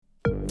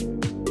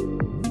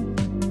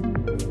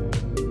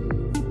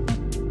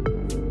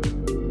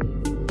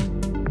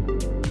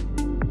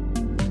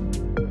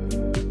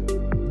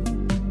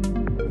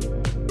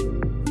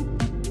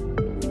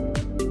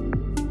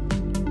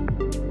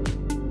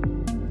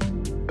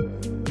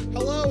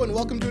Hello and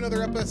welcome to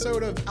another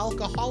episode of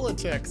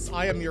Alcoholitics.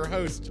 I am your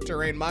host,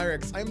 Terrain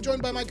Myricks. I am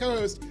joined by my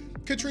co-host,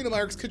 Katrina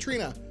Myricks.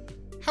 Katrina,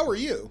 how are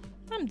you?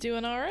 I'm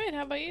doing all right.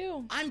 How about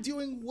you? I'm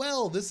doing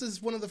well. This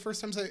is one of the first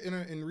times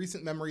in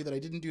recent memory that I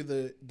didn't do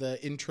the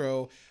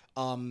intro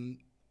to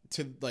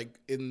like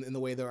in the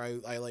way that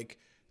I like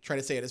try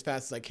to say it as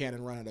fast as I can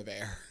and run out of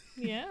air.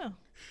 Yeah.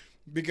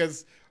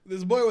 Because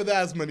this boy with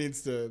asthma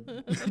needs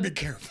to be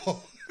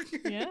careful.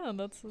 Yeah,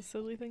 that's a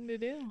silly thing to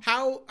do.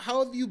 How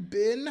have you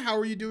been? How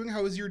are you doing?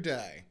 How was your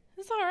day?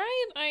 It's all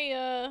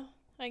right.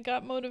 I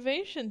got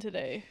motivation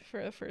today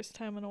for the first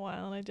time in a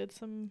while, and I did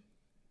some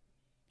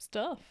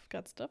stuff.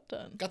 Got stuff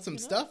done. Got some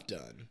stuff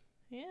done.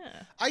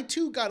 Yeah. I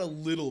too got a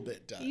little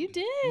bit done. You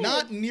did.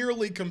 Not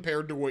nearly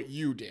compared to what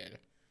you did.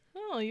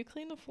 Oh, you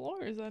cleaned the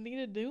floors. I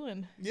needed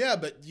doing. Yeah,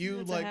 but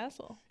you It's a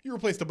hassle. you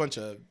replaced a bunch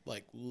of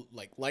like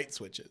light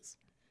switches,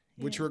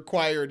 which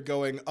required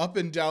going up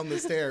and down the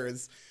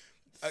stairs.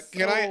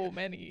 Can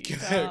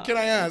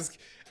I ask?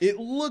 It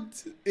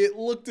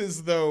looked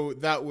as though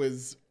that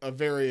was a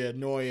very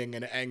annoying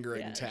and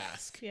angering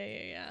task.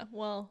 Yeah.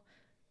 Well,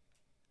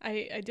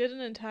 I did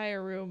an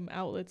entire room,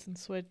 outlets and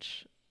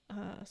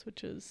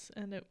switches,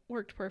 and it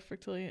worked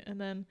perfectly. And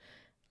then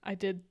I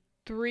did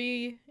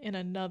 3 in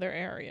another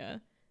area,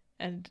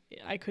 and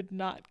I couldn't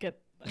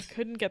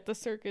get the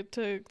circuit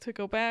to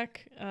go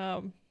back.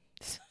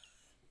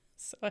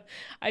 So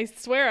I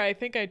swear, I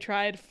think I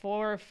tried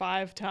 4 or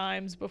 5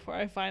 times before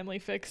I finally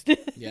fixed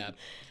it. Yeah.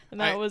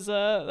 And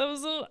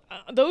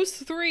those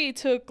 3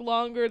 took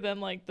longer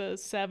than like the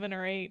 7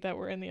 or 8 that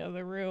were in the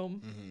other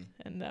room. Mm-hmm.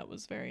 And that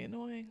was very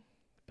annoying.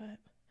 But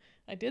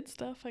I did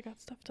stuff. I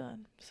got stuff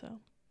done. So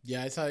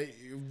Yeah, I saw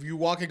you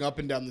walking up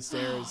and down the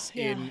stairs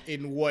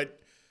in what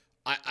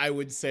I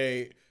would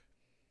say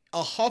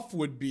a huff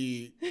would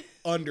be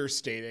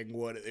understating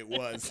what it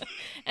was.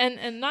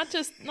 and not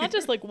just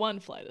like one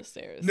flight of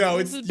stairs. No,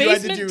 it's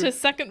basement to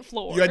second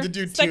floor. You had to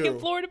do 2.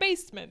 Second floor to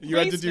basement. You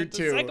had to do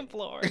 2. Second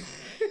floor.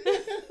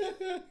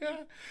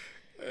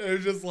 It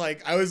was just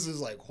like I was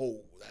just like,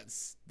 oh,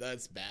 that's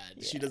bad.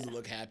 Yeah. She doesn't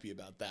look happy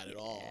about that at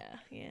all.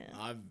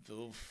 Yeah.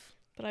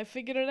 But I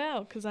figured it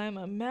out because I'm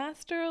a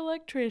master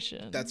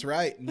electrician. That's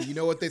right. And you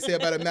know what they say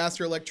about a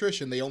master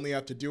electrician? They only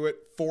have to do it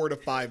 4 to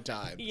 5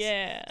 times.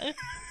 Yeah.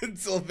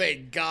 Until they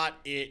got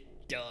it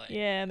done.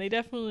 Yeah, and they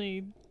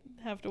definitely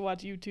have to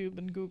watch YouTube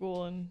and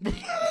Google and...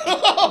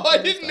 Oh, I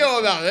didn't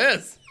know about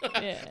this.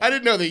 Yeah. I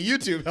didn't know that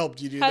YouTube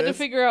helped you do Had this. to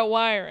figure out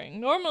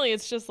wiring. Normally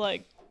it's just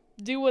like,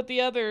 do what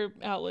the other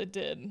outlet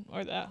did,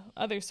 or the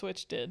other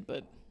switch did,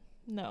 but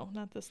no,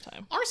 not this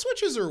time. Our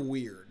switches are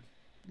weird.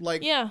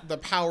 Like, the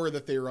power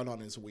that they run on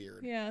is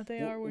weird. Yeah,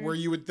 they are weird. Where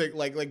you would think,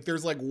 like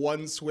there's like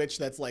one switch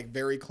that's like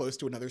very close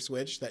to another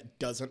switch that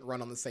doesn't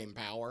run on the same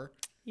power.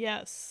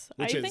 Yes.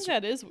 Think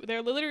that is,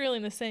 they're literally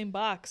in the same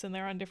box and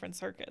they're on different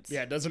circuits.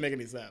 Yeah, it doesn't make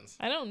any sense.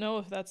 I don't know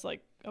if that's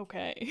like,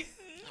 okay.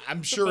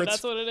 I'm sure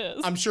that's what it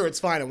is. I'm sure it's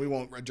fine and we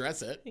won't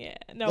address it. Yeah.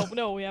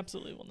 No, we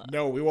absolutely will not.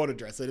 No, we won't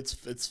address it. It's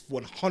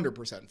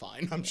 100%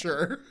 fine, I'm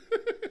sure.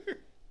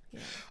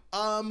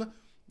 Yeah.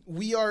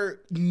 We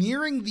are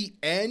nearing the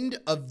end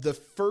of the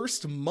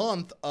first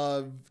month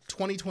of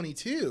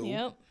 2022.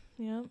 Yep.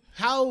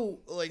 How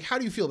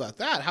do you feel about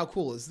that? How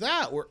cool is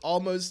that? We're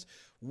almost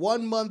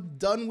 1 month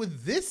done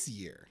with this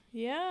year.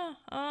 Yeah.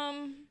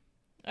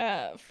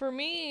 For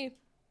me,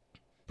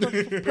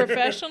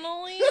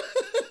 professionally,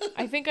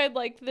 I think I'd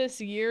like this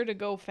year to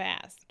go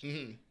fast.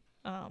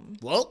 Mm-hmm.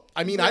 Well,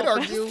 I mean, I'd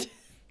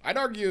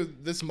argue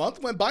this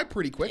month went by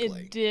pretty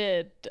quickly. It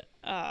did.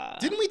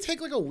 Didn't we take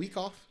like a week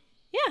off?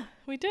 Yeah,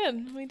 we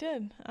did.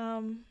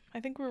 I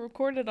think we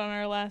recorded on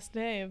our last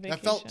day of vacation.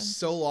 That felt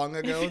so long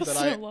ago that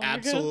I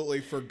absolutely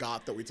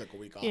forgot that we took a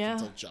week off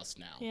until just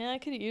now. Yeah, I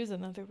could use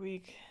another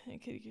week.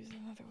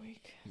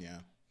 Yeah.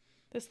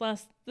 This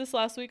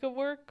last week of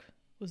work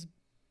was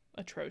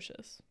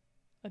atrocious.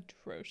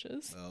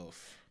 Oh.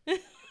 I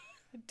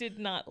did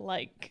not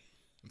like.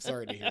 I'm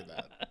sorry to hear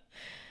that.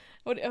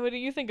 What do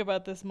you think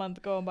about this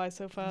month going by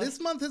so fast? This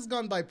month has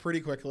gone by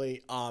pretty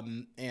quickly,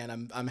 and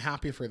I'm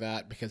happy for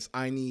that because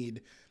I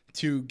need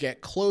to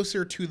get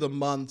closer to the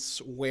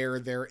months where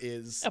there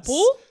is a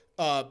pool.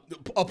 A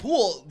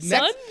pool.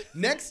 Sun?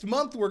 Next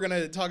month we're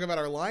gonna talk about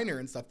our liner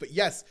and stuff. But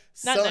yes,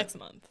 not next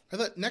month. I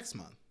thought next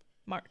month.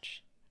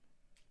 March.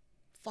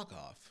 Fuck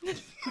off.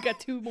 We got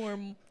 2 more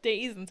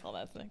days until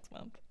that's next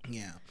month.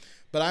 Yeah,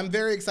 but I'm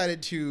very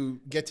excited to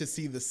get to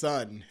see the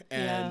sun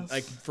and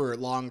like for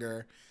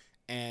longer.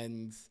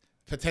 And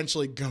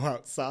potentially go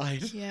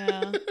outside.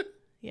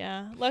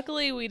 Yeah.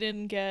 Luckily, we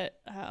didn't get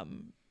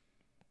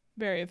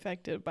very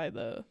affected by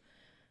the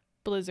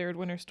blizzard,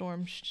 winter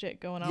storm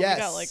shit going on. Yes.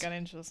 We got like an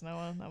inch of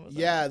snow. That was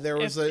there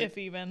was if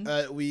even.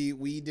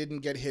 We didn't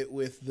get hit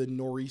with the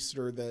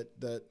nor'easter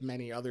that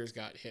many others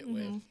got hit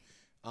with.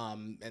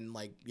 And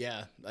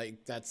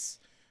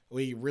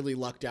we really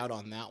lucked out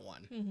on that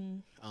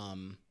one.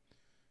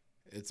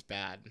 It's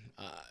bad.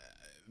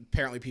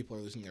 Apparently people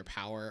are losing their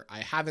power. I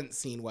haven't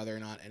seen whether or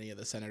not any of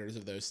the senators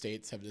of those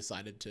states have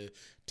decided to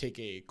take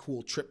a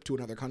cool trip to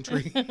another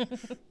country.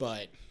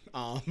 But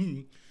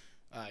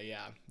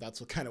Yeah,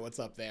 that's what's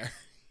up there.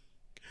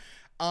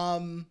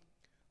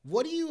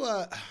 What do you?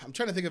 I'm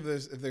trying to think if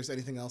there's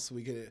anything else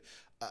we could.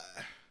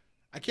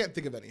 I can't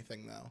think of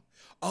anything though.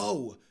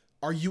 Oh,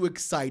 are you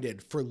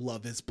excited for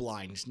Love Is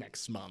Blind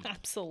next month?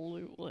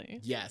 Absolutely.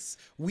 Yes,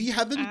 we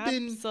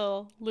haven't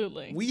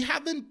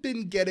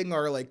been getting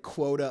our like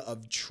quota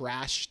of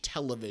trash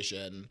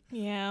television.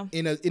 Yeah.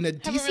 In a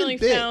decent haven't really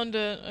bit. Found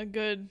a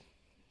good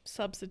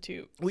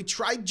substitute. We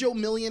tried Joe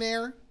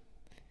Millionaire.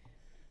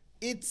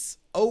 It's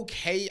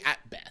okay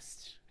at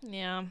best.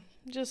 Yeah,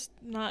 just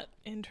not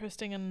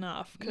interesting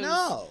enough.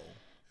 No.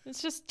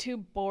 It's just two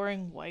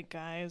boring white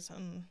guys,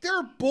 and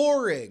they're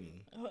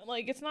boring.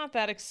 Like, it's not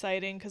that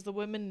exciting because the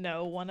women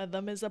know one of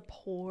them is a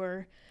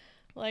poor.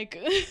 Like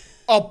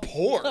a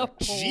poor.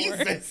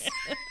 Jesus.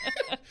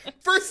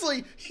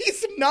 Firstly,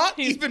 he's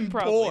even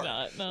poor.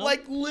 Not, no.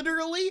 Like,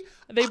 literally,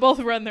 they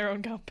both run their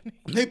own company.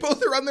 They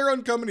both run their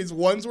own companies.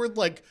 One's worth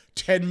like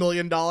 $10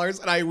 million,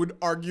 and I would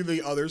argue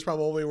the other's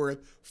probably worth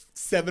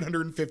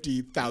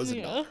 $750,000.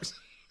 Yeah.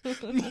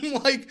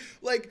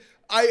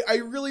 I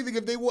really think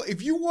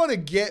if you want to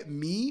get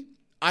me,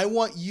 I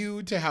want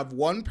you to have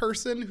one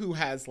person who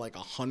has like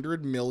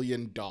 $100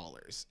 million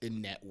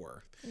in net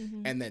worth,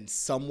 and then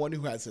someone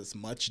who has as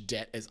much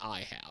debt as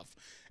I have,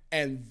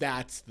 and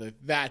that's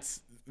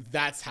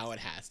how it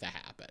has to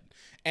happen.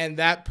 And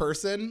that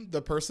person,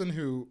 the person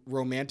who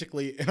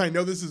romantically, and I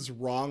know this is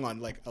wrong on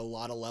like a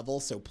lot of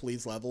levels, so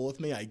please level with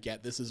me. I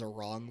get this is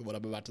wrong what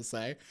I'm about to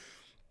say,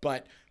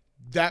 but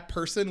that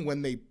person,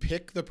 when they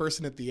pick the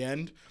person at the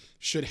end,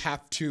 should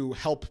have to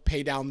help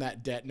pay down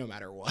that debt no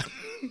matter what.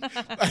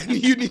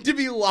 You need to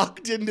be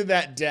locked into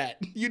that debt.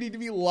 You need to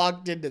be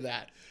locked into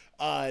that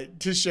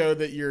to show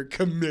that you're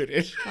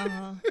committed.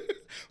 Uh-huh.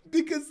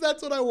 Because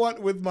that's what I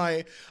want with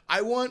my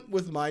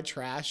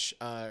trash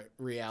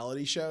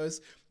reality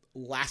shows.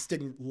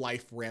 Lasting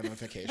life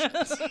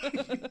ramifications.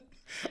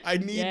 I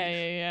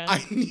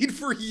need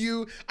for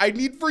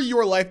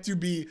your life to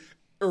be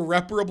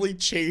irreparably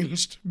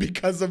changed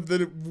because of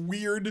the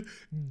weird,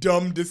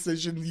 dumb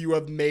decisions you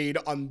have made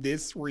on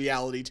this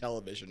reality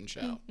television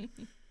show.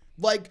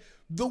 Like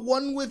the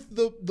one with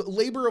the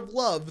Labor of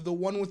Love, the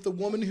one with the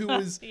woman who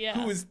is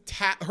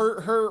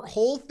her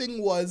whole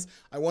thing was,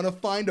 I want to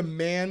find a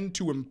man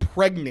to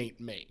impregnate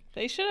me.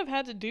 They should have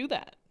had to do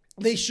that.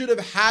 They should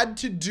have had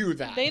to do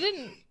that. They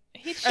didn't.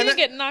 He shouldn't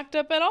get knocked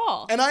up at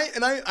all. And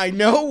I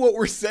know what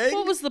we're saying.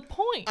 What was the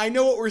point? I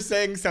know what we're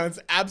saying sounds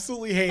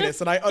absolutely heinous,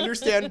 and I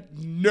understand,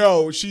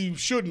 no, she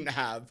shouldn't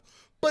have.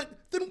 But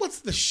then what's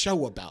the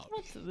show about?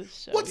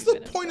 What's the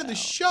point of the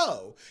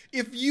show?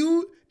 If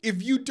you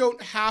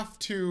don't have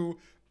to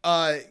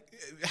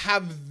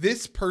have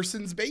this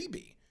person's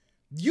baby.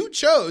 You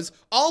chose,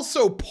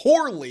 also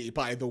poorly,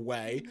 by the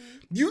way.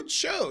 You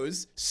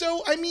chose.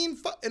 So, I mean,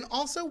 and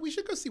also, we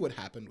should go see what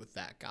happened with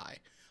that guy.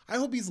 I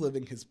hope he's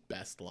living his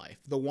best life.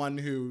 The one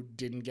who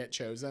didn't get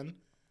chosen.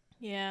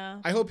 Yeah.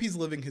 I hope he's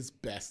living his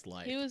best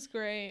life. He was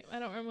great. I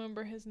don't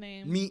remember his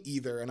name. Me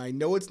either. And I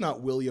know it's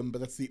not William, but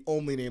that's the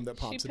only name that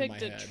pops into my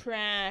head. She picked a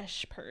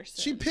trash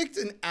person. She picked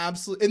an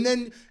absolute... And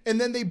then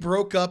they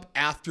broke up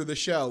after the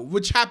show,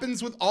 which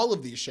happens with all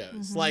of these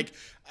shows. Mm-hmm. Like,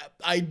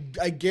 I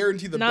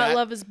guarantee Not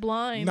Love Is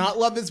Blind. Not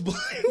Love Is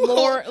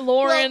Blind.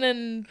 Lauren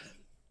and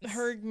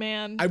her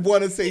man. I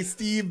want to say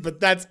Steve,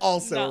 but that's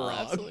also wrong.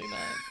 Absolutely not.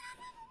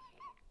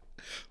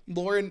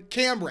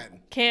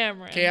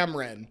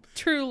 Cameron.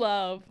 True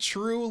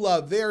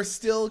love. They are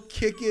still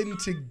kicking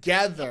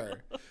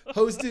together,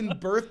 hosting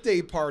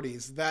birthday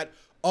parties that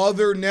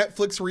other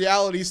Netflix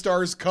reality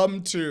stars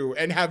come to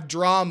and have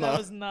drama. That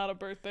was not a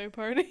birthday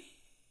party.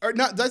 Or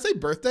not? Did I say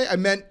birthday? I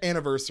meant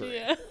anniversary.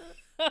 Yeah.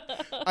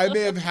 I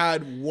may have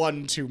had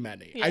one too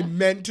many. Yeah. I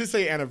meant to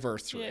say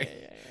anniversary.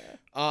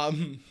 Yeah.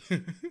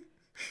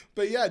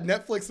 But yeah,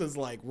 Netflix is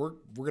like, we're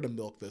gonna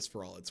milk this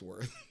for all it's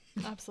worth.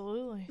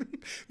 Absolutely.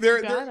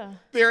 They're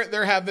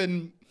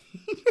having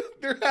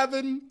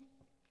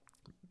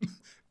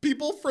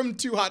people from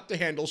Too Hot to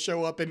Handle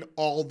show up in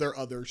all their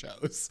other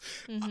shows.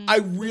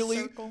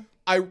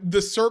 Mm-hmm.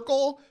 The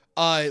Circle,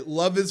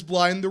 Love Is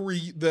Blind,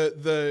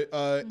 the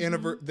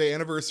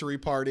anniversary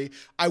party.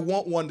 I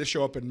want one to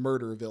show up in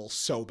Murderville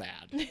so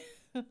bad.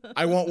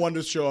 I want one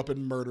to show up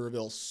in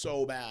Murderville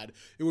so bad.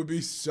 It would be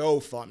so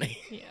funny.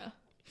 Yeah.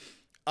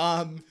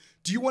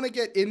 Do you want to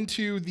get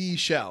into the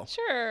show?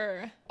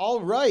 Sure.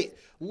 All right.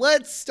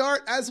 Let's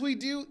start, as we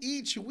do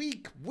each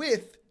week,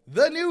 with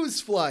the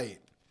news flight.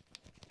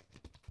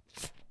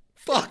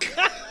 Fuck.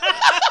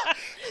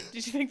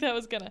 Did you think that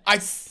was gonna... I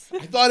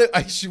thought it...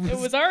 It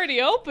was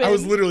already open. I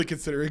was literally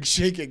considering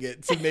shaking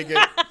it to make it...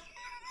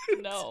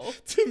 No.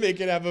 To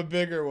make it have a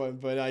bigger one,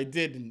 but I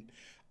didn't.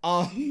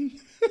 You're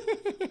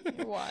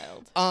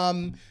wild.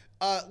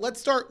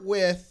 Let's start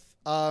with...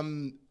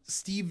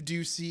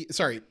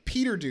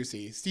 Peter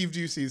Ducey, Steve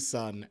Ducey's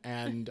son,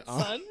 and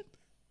son?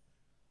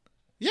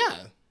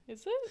 Yeah.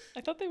 Is it?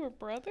 I thought they were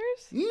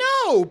brothers.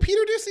 No,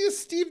 Peter Doocy is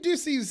Steve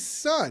Doocy's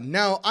son.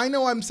 Now, I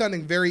know I'm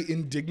sounding very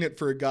indignant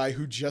for a guy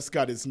who just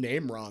got his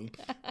name wrong,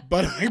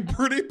 but I'm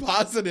pretty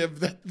positive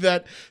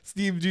that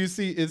Steve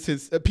Doocy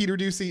is Peter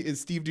Doocy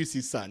is Steve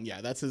Doocy's son.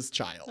 Yeah, that's his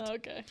child.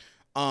 Okay.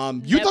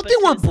 You thought they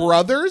were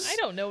brothers? I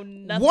don't know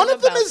nothing. One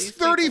of them about is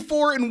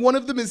 34 and one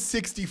of them is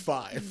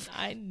 65.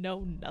 I know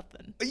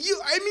nothing.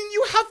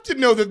 You have to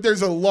know that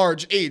there's a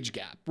large age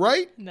gap,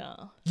 right?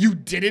 No. You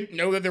didn't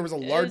know that there was a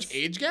large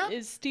age gap?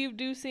 Is Steve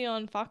Doocy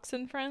on Fox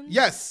and Friends?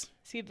 Yes.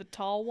 Is he the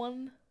tall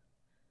one?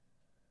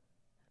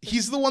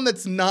 He's the one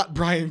that's not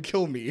Brian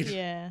Kilmeade.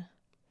 Yeah.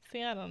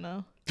 See, I don't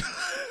know.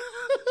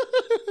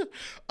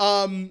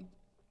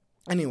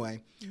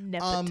 Anyway.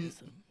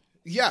 Nepotism.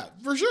 Yeah,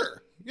 for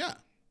sure. Yeah.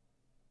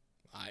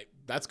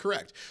 That's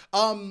correct.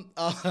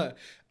 President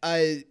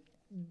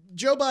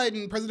Joe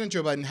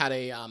Biden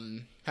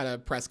had a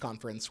press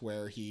conference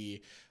where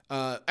he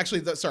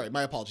sorry,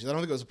 my apologies. I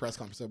don't think it was a press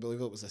conference. I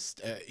believe it was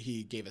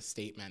he gave a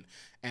statement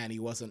and he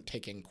wasn't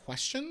taking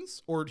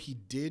questions, or he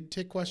did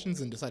take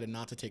questions and decided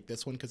not to take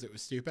this one because it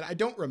was stupid. I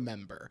don't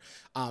remember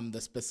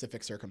the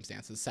specific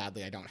circumstances.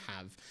 Sadly, I don't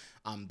have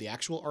the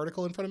actual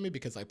article in front of me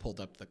because I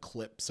pulled up the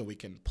clip so we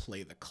can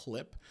play the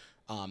clip.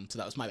 So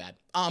that was my bad.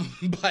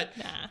 But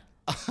nah.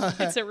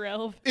 It's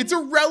irrelevant. It's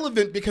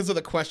irrelevant because of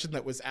the question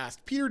that was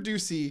asked. Peter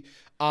Doocy,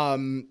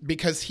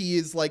 because he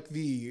is like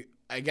the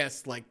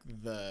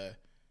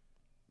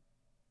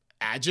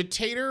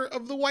agitator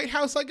of the White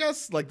House, I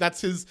guess. Like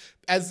that's his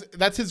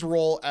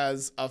role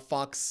as a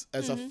Fox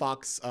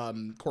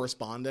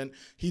correspondent.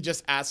 He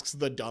just asks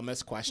the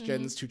dumbest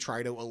questions to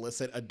try to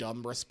elicit a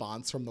dumb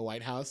response from the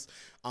White House.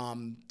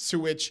 To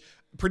which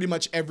pretty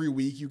much every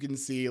week you can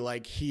see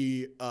like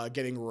he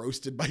getting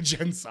roasted by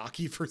Jen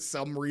Psaki for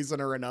some reason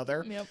or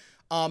another. Yep.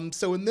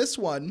 So in this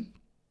one,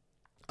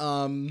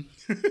 Peter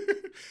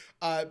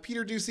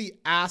Doocy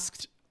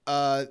asked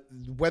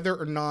whether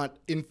or not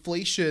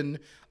inflation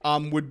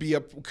could be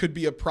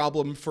a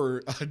problem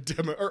for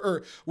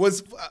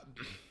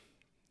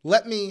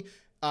let me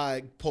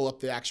pull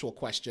up the actual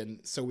question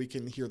so we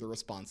can hear the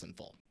response in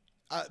full.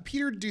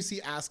 Peter Doocy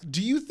asked,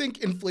 do you think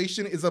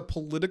inflation is a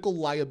political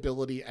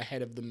liability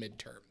ahead of the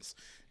midterms?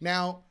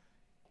 Now,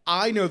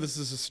 I know this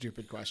is a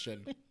stupid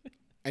question,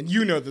 and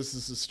you know this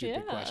is a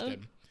stupid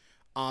question.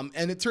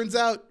 And it turns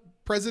out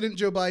President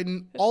Joe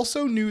Biden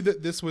also knew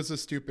that this was a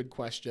stupid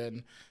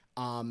question.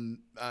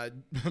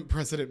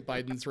 President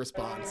Biden's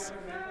response.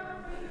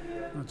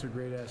 That's a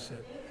great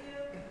asset.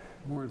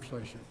 More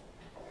inflation.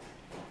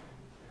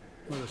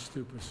 What a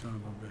stupid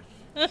son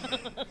of a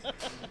bitch.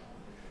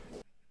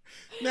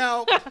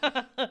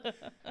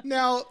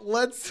 Now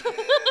let's.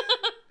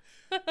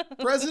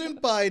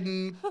 President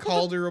Biden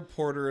called a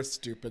reporter a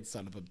stupid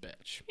son of a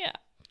bitch. Yeah.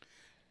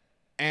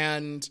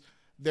 And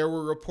there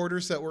were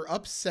reporters that were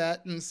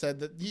upset and said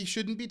that he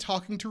shouldn't be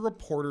talking to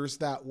reporters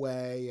that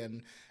way,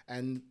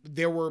 and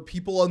there were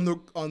people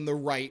on the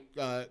right,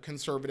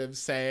 conservatives,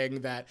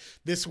 saying that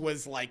this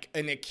was like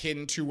an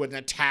akin to an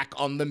attack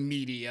on the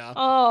media.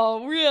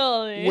 Oh,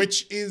 really?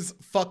 Which is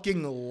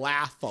fucking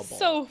laughable.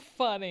 So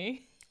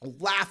funny.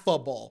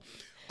 Laughable.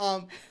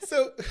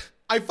 So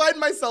I find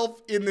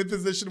myself in the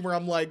position where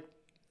I'm like,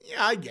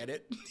 yeah, I get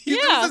it. Yeah.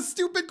 It was a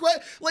stupid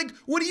question. Like,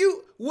 what do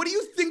you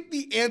think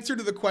the answer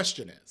to the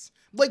question is?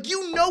 Like,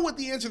 you know what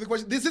the answer to the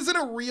question. This isn't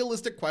a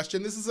realistic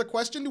question. This is a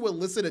question to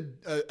elicit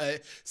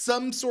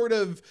some sort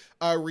of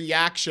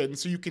reaction,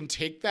 so you can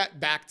take that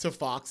back to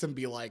Fox and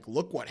be like,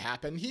 "Look what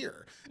happened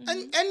here."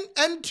 Mm-hmm.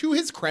 And to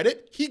his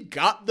credit, he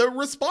got the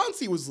response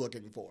he was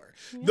looking for.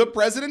 Mm-hmm. The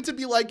president to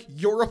be like,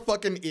 "You're a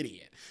fucking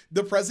idiot."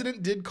 The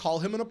president did call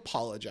him and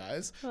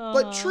apologize,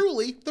 but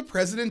truly, the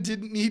president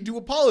didn't need to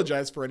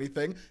apologize for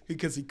anything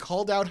because he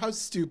called out how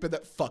stupid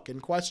that fucking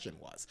question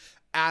was.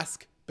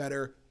 Ask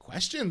better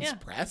questions,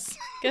 press.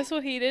 Guess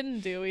what he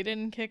didn't do? He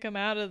didn't kick him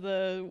out of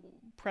the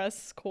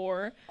press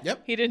corps.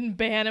 Yep. He didn't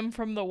ban him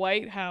from the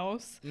White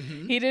House.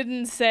 Mm-hmm. He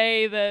didn't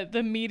say that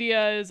the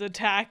media is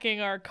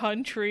attacking our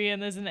country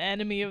and is an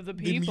enemy of the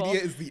people. The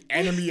media is the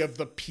enemy of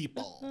the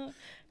people.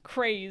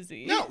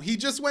 Crazy. No, he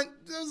just went,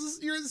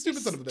 you're a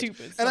stupid son of a bitch.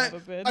 Stupid son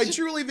of a bitch. I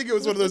truly think it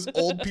was one of those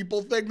old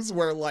people things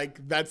where,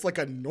 like, that's like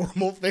a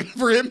normal thing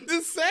for him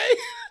to say.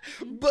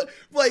 But,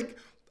 like,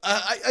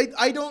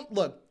 I don't,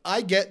 look,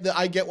 I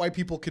get why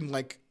people can,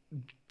 like,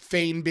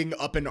 feign being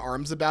up in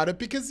arms about it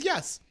because,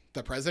 yes,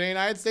 the president of the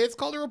United States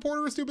called a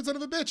reporter a stupid son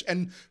of a bitch.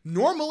 And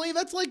normally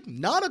that's, like,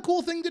 not a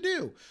cool thing to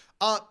do.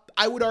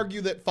 I would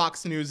argue that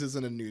Fox News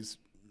isn't a news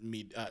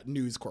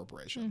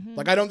corporation. Mm-hmm.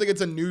 Like, I don't think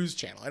it's a news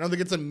channel. I don't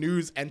think it's a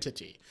news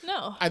entity.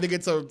 No. I think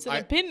it's an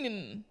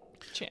opinion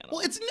channel.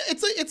 Well,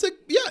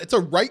 it's a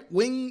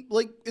right-wing,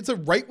 like, it's a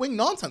right-wing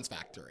nonsense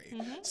factory.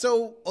 Mm-hmm.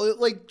 So,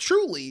 like,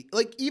 truly,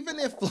 like, even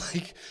if,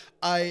 like,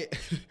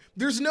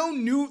 there's no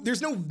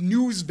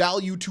news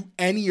value to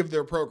any of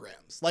their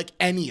programs, like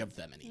any of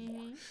them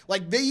anymore. Mm-hmm.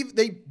 Like,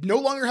 they no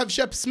longer have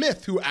Shep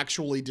Smith, who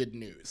actually did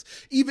news.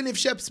 Even if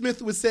Shep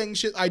Smith was saying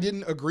shit I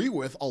didn't agree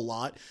with a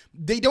lot,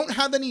 they don't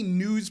have any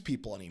news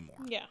people anymore.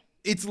 Yeah.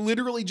 it's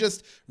literally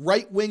just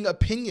right-wing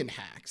opinion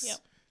hacks.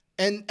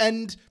 Yep.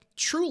 And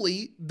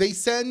truly, they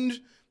send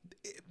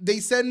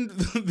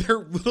their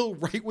little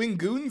right-wing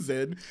goons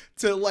in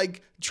to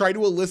like try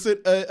to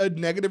elicit a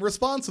negative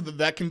response so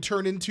that can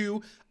turn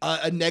into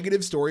a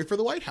negative story for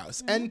the White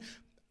House. And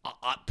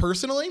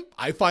personally,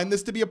 I find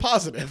this to be a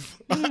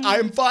positive.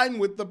 I'm fine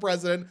with the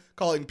president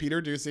calling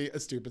Peter Doocy a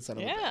stupid son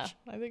of a bitch. Yeah,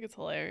 I think it's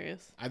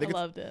hilarious. I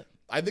loved it.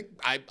 I think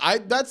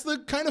that's the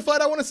kind of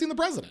fight I want to see in the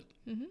president.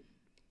 Mm-hmm.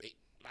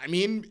 I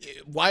mean,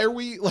 why are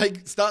we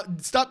like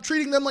stop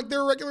treating them like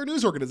they're a regular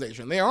news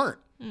organization? They aren't.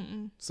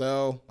 Mm-mm.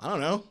 So I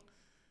don't know.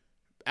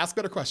 Ask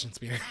better questions,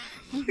 Peter.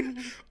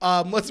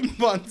 Let's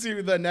move on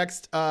to the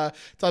next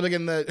topic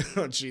in the...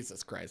 Oh,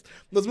 Jesus Christ.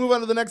 Let's move on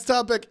to the next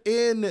topic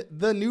in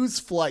the news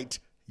flight.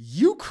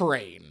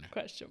 Ukraine?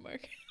 Question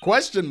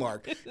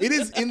mark. It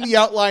is in the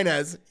outline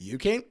as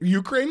Ukraine?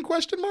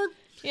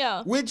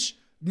 Yeah. Which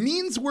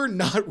means we're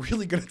not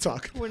really going to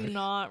talk about it. We're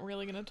not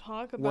really going to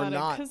talk about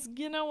it because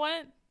you know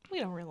what? We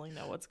don't really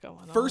know what's going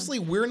on. Firstly,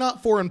 we're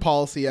not foreign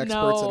policy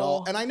experts at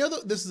all. And I know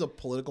that this is a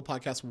political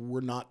podcast.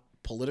 We're not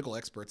political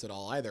experts at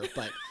all either,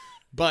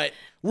 but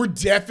we're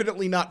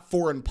definitely not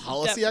foreign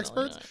policy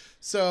experts. Not.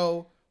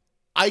 So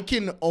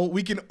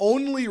we can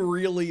only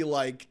really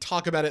like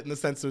talk about it in the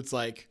sense that it's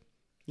like,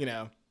 you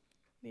know,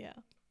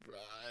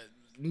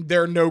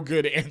 there are no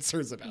good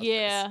answers about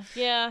this.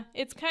 Yeah.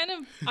 It's kind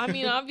of, I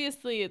mean,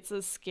 obviously it's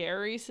a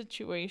scary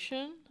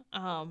situation.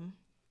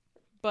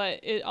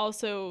 But it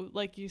also,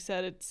 like you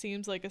said, it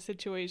seems like a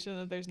situation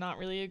that there's not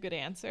really a good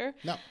answer.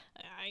 No.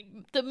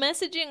 The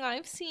messaging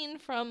I've seen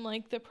from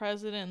like the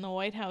president and the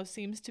White House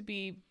seems to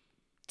be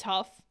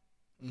tough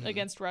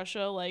against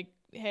Russia. Like,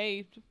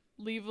 hey,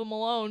 leave them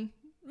alone.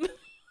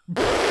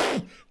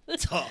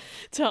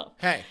 Tough.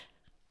 Hey,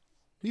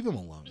 leave them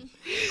alone.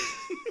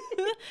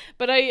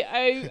 But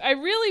I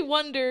really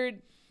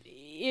wondered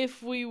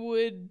if we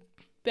would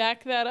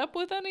back that up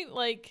with any,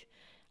 like,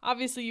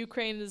 obviously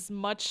Ukraine is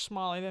much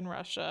smaller than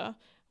Russia.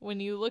 When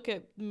you look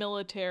at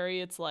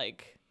military, it's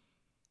like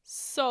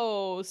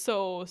so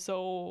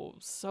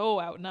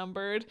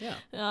outnumbered. Yeah.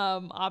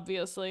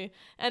 Obviously.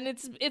 And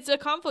it's a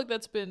conflict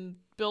that's been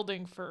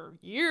building for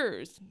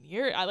years.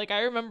 I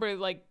remember,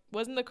 like,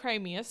 wasn't the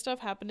Crimea stuff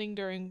happening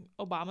during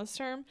Obama's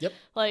term? Yep.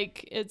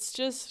 Like, it's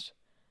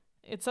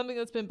something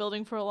that's been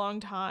building for a long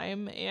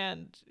time,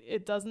 and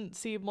it doesn't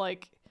seem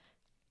like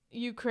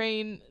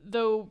Ukraine,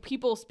 though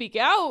people speak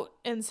out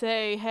and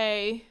say,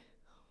 hey,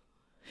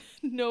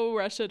 no,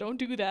 Russia, don't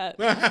do that.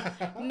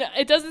 No,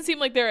 it doesn't seem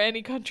like there are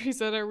any countries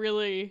that are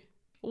really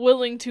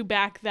willing to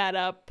back that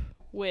up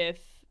with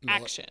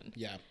action.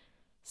 Yeah.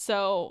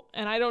 So,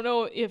 and I don't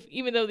know if,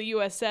 even though the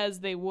U.S.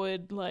 says they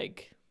would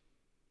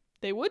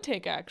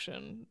take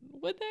action,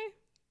 would they?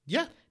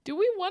 Yeah. Do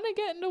we want to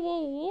get into a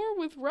war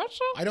with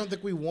Russia? I don't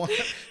think we want.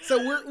 So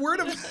we're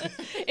in a.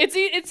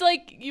 It's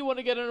like, you want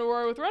to get into a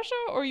war with Russia,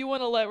 or you want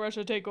to let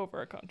Russia take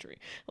over a country.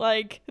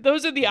 Like,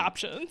 those are the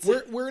options.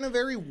 We're in a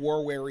very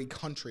war-weary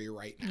country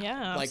right now.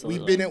 Yeah, like absolutely.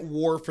 We've been at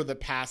war for the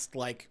past,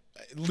 like,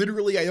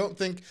 literally. I don't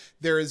think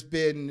there has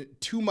been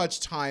too much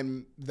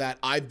time that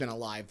I've been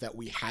alive that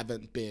we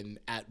haven't been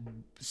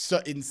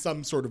in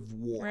some sort of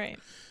war. Right.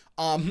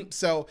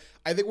 So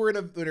I think we're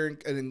in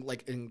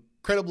an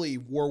incredibly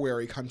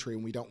war-weary country,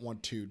 and we don't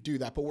want to do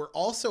that. But we're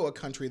also a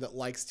country that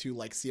likes to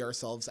like see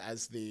ourselves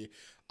as the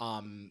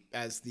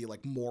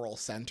like moral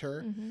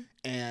center,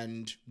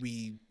 and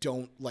we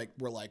don't like.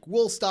 We're like,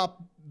 we'll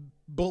stop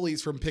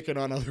bullies from picking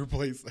on other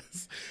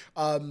places.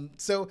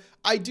 So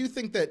I do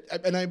think that,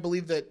 and I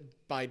believe that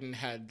Biden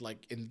had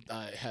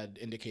had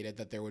indicated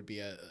that there would be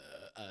a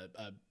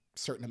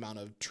certain amount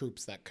of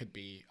troops that could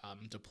be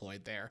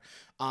deployed there.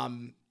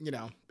 You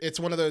know, it's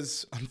one of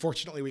those,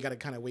 unfortunately, we got to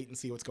kind of wait and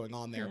see what's going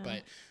on there,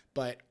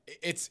 but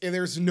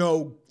there's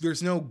no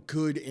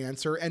good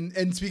answer.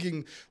 And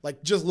speaking,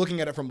 like, just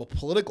looking at it from a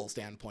political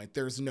standpoint,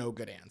 there's no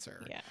good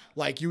answer. Yeah.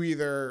 Like, you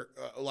either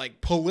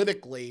like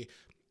politically,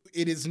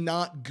 it is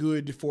not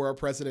good for a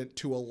president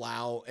to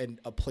allow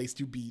a place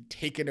to be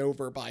taken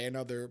over by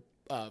another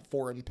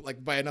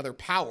by another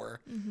power.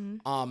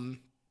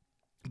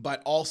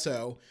 But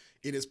also,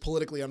 it is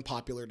politically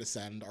unpopular to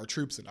send our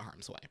troops into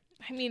harm's way.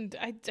 I mean,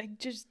 I think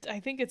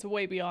it's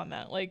way beyond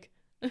that. Like,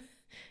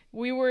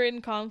 we were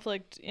in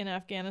conflict in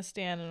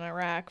Afghanistan and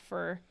Iraq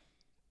for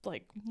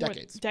like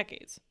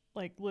decades,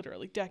 like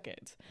literally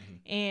decades.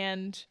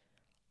 And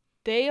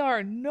they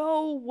are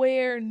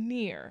nowhere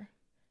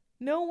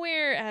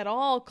at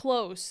all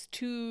close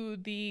to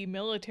the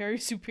military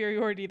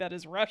superiority that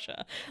is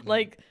Russia.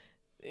 Like,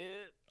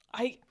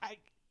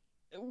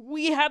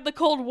 we had the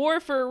Cold War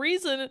for a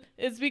reason.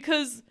 It's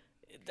because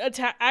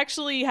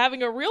actually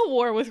having a real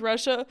war with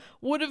Russia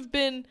would have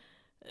been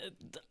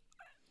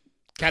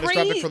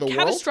catastrophic for the world.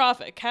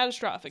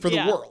 Catastrophic for the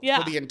world.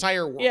 Yeah. For the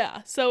entire world.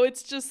 Yeah. So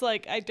it's just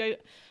like I don't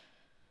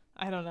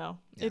know.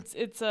 Yeah.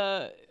 It's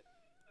I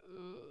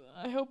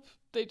hope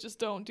they just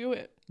don't do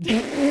it.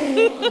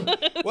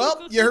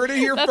 Well, you heard it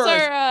here first.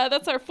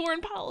 That's our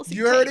foreign policy.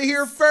 You heard it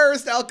here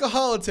first.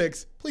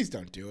 Alcoholics, please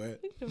don't do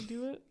it. Please don't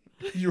do it.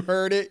 You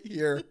heard it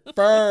here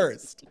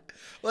first.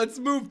 Let's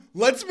move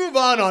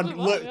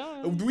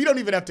on. We don't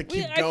even have to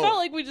keep going. I felt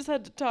like we just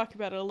had to talk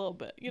about it a little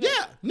bit. You know?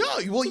 Yeah. No.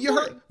 Well, you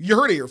heard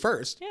it here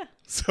first. Yeah.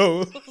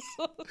 So,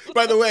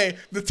 by the way,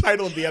 the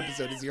title of the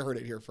episode is "You Heard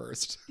It Here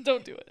First."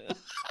 Don't do it.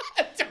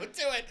 Don't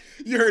do it.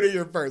 You heard it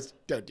here first.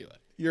 Don't do it.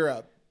 You're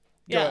up.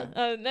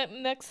 Yeah.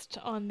 Next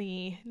on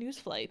the news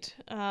flight,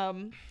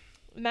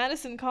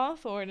 Madison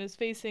Cawthorn is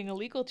facing a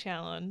legal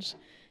challenge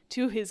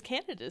to his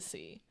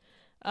candidacy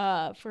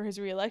for his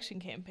re-election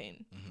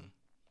campaign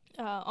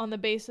on the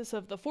basis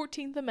of the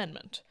 14th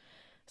Amendment,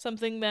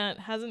 something that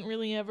hasn't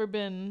really ever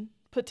been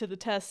put to the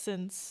test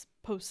since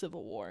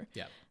post-Civil War,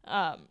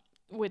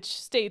 which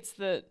states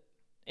that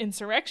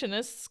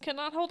insurrectionists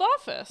cannot hold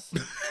office.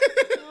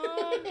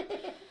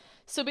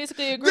 So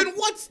basically, then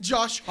what's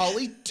Josh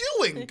Hawley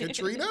doing,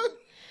 Katrina?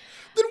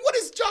 Then what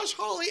is Josh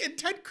Hawley and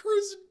Ted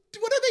Cruz?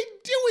 What are they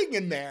doing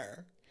in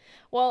there?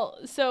 Well,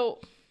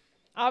 so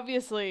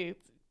obviously,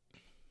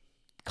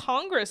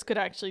 Congress could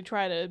actually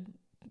try to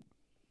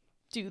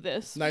do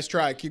this. Nice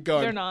try. Keep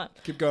going. They're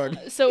not. Keep going.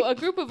 So a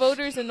group of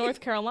voters in North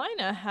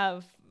Carolina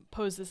have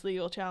posed this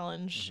legal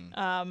challenge,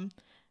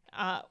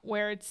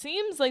 where it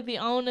seems like the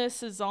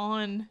onus is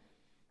on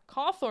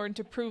Cawthorn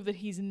to prove that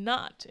he's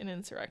not an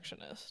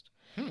insurrectionist.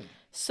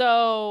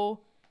 So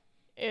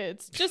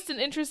it's just an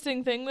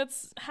interesting thing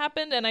that's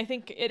happened, and I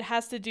think it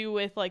has to do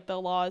with like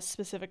the laws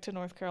specific to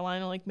North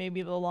Carolina, like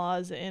maybe the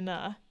laws in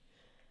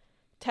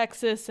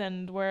Texas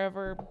and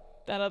wherever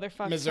that other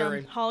fuck's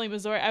Missouri. from. Holly,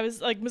 Missouri. I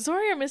was like,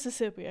 Missouri or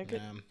Mississippi? I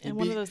could, and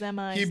one of those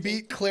MIs. He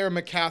beat Claire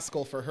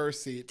McCaskill for her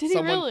seat. Did he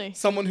really?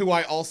 Someone who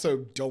I also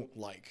don't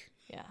like.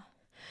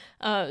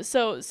 Yeah.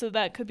 So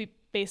that could be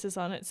basis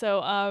on it.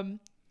 So,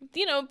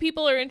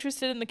 people are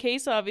interested in the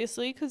case,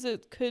 obviously, because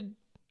it could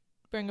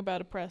bring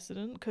about a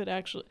precedent.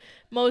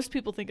 Most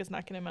people think it's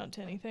not going to amount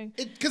to anything.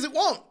 Because it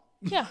won't.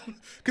 Yeah.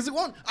 Because it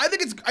won't. I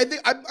think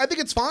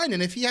it's fine.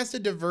 And if he has to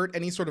divert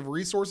any sort of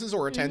resources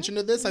or attention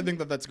to this, I think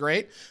that's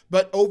great.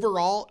 But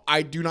overall,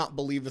 I do not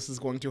believe this is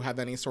going to have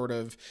any sort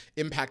of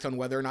impact on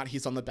whether or not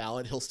he's on the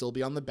ballot. He'll still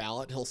be on the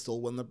ballot. He'll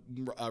still win the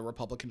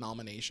Republican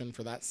nomination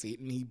for that seat.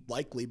 And he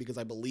likely, because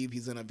I believe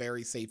he's in a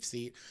very safe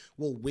seat,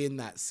 will win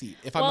that seat,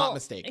 if I'm not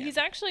mistaken. He's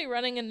actually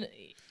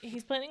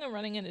he's planning on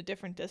running in a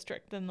different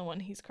district than the one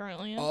he's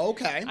currently in. Oh,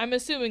 okay. I'm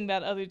assuming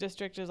that other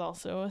district is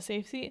also a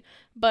safe seat.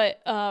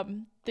 But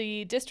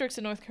the districts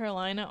in North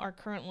Carolina are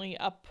currently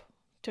up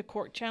to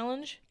court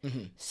challenge.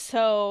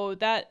 So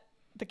that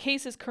the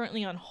case is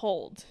currently on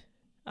hold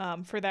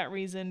for that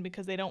reason,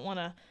 because they don't want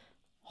to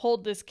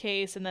hold this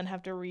case and then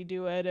have to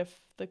redo it if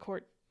the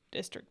court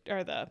district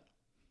or the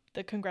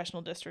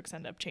congressional districts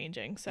end up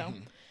changing. So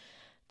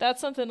that's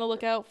something to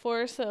look out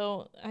for.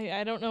 So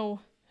I don't know.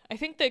 I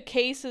think the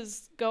case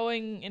is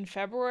going in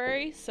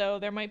February, so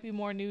there might be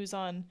more news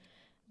on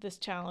this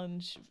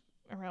challenge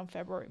around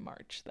February,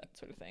 March, that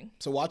sort of thing.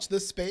 So watch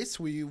this space.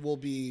 We will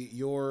be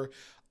your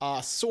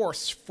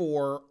source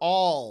for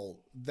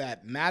all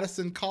that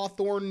Madison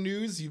Cawthorn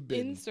news you've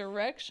been.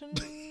 Insurrection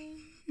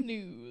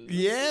news.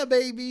 Yeah,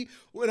 baby.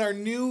 In our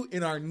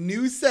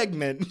new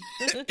segment,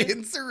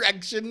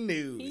 Insurrection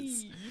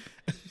News. You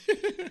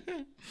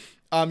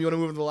want to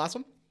move into the last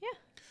one? Yeah.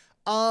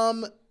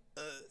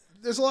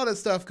 There's a lot of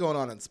stuff going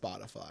on in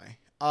Spotify.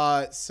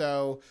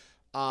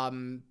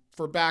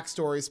 For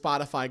backstory,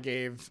 Spotify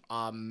gave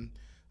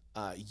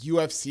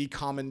UFC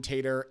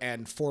commentator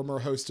and former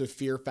host of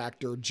Fear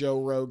Factor,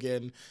 Joe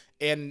Rogan,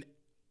 and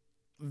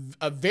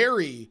a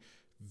very,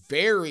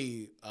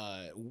 very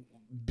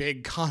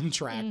big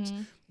contract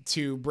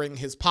to bring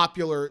his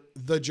popular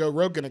The Joe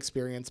Rogan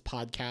Experience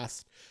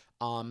podcast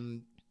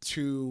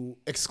to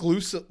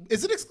exclusive.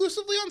 Is it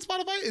exclusively on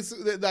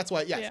Spotify? That's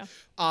why, yes.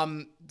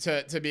 Yeah.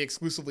 To be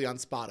exclusively on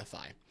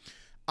Spotify.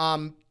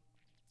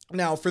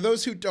 Now, for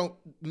those who don't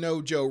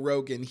know Joe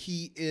Rogan,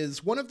 he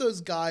is one of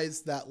those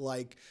guys that,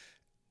 like,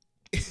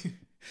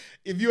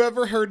 if you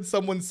ever heard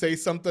someone say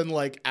something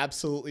like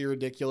absolutely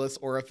ridiculous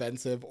or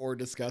offensive or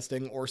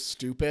disgusting or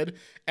stupid,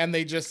 and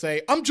they just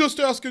say, "I'm just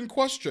asking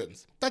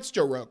questions," that's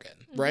Joe Rogan,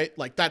 right?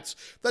 Like that's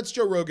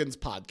Joe Rogan's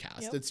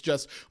podcast. Yep. It's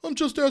just, "I'm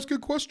just asking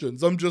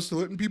questions. I'm just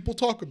letting people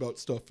talk about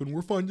stuff, and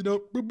we're finding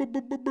out."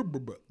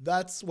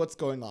 That's what's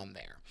going on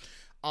there.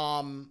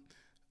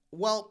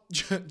 Well,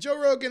 Joe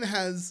Rogan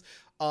has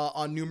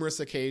on numerous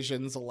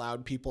occasions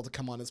allowed people to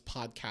come on his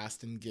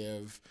podcast and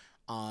give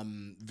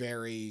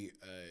very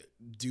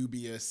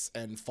dubious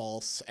and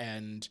false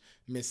and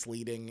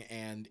misleading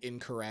and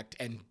incorrect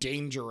and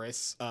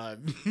dangerous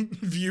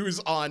views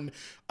on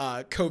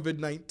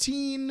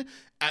COVID-19,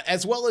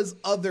 as well as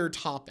other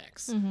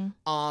topics.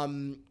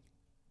 And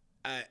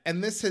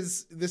this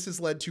has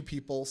led to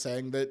people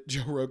saying that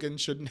Joe Rogan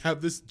shouldn't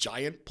have this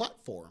giant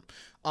platform.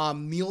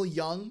 Neil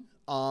Young,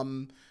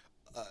 of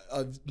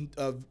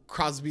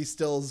Crosby,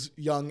 Stills,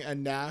 Young,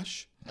 and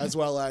Nash, as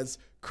well as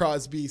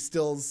Crosby,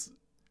 Stills,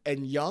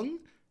 and Young,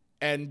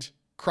 and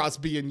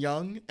Crosby and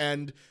Young,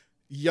 and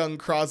Young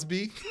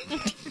Crosby,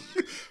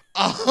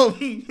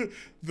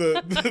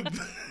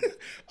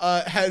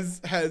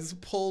 has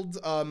pulled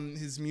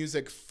his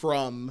music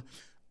from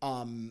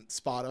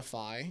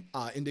Spotify,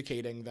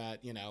 indicating that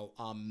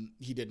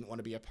he didn't want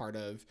to be a part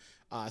of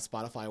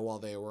Spotify while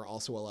they were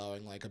also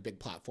allowing like a big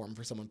platform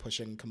for someone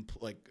pushing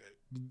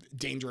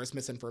dangerous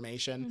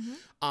misinformation.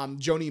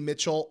 Joni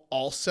Mitchell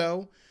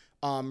also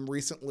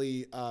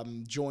recently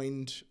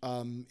joined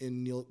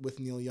with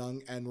Neil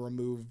Young and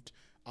removed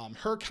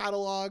her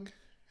catalog.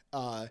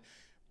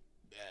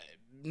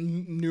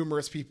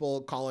 Numerous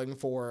people calling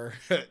for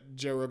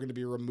Joe Rogan to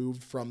be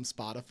removed from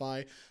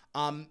Spotify.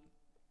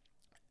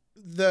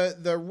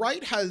 The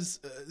right has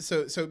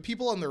so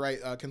people on the right,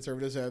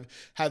 conservatives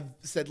have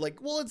said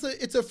like, well,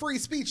 it's a free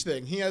speech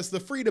thing. He has the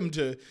freedom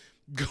to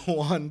go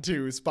on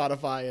to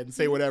Spotify and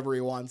say whatever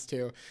he wants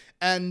to,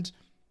 and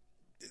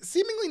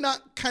seemingly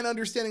not kind of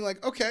understanding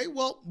like, okay,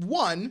 well,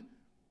 one,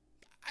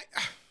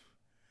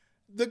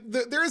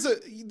 there is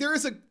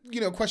a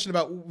question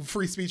about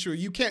free speech.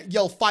 You can't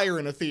yell fire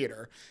in a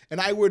theater, and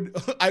I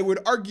would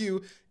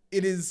argue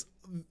it is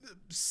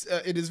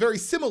very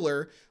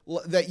similar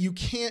that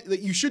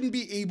you shouldn't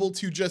be able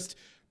to just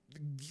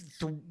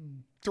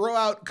throw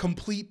out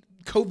complete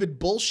COVID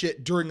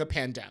bullshit during a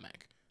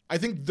pandemic. I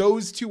think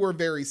those two are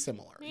very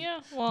similar. Yeah,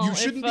 well, you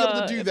shouldn't be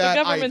able to do that.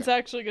 If the government's either.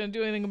 actually going to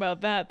do anything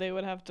about that, they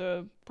would have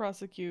to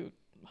prosecute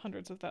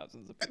hundreds of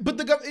thousands of people.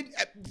 But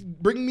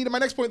bringing me to my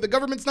next point, the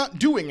government's not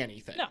doing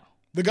anything. No.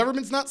 The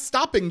government's not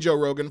stopping Joe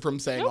Rogan from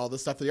saying all the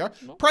stuff that they are.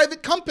 Nope.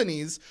 Private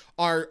companies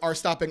are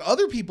stopping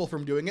other people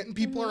from doing it, and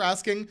people are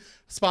asking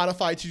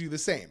Spotify to do the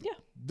same. Yeah.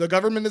 The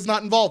government is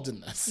not involved in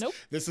this. Nope.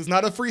 This is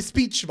not a free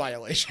speech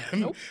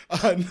violation. Nope.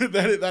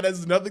 That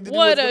has nothing to do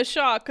What with a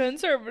shock.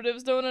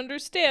 Conservatives don't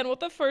understand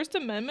what the First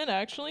Amendment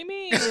actually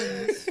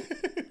means.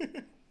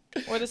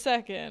 Or the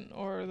second,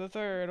 or the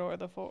third, or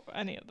the fourth,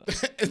 any of them.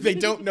 They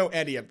don't know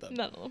any of them.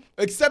 None of them.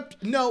 Except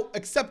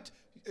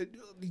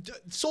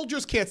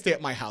soldiers can't stay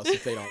at my house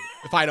if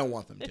I don't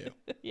want them to.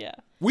 Yeah.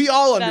 We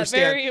all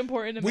understand. That very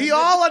important amendment. We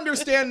all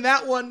understand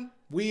that one.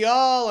 We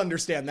all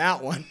understand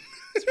that one.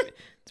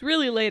 It's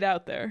really laid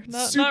out there.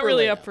 Not Super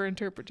really laid up out. for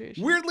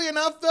interpretation. Weirdly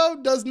enough, though,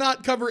 does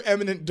not cover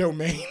eminent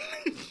domain.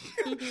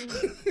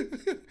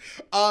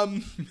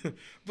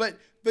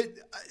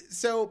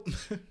 So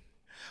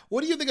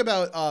what do you think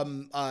about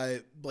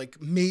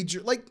like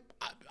major like?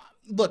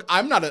 Look,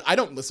 I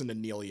don't listen to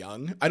Neil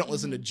Young. I don't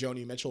listen to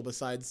Joni Mitchell.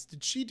 Besides,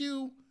 did she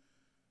do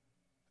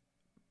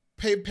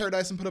Pave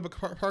Paradise and Put Up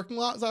a Parking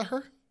Lot? Is that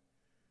her?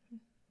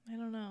 I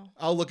don't know.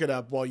 I'll look it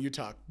up while you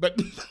talk,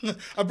 but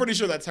I'm pretty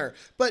sure that's her.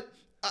 But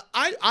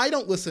I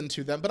don't listen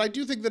to them, but I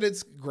do think that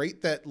it's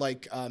great that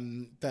like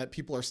that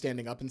people are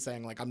standing up and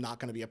saying like, I'm not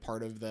going to be a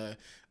part of the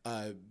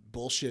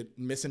bullshit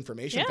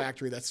misinformation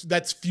factory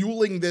that's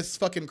fueling this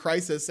fucking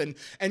crisis, and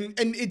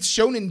it's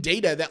shown in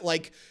data that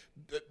like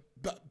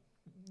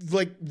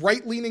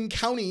right-leaning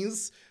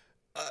counties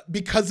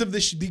because of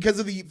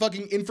the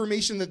fucking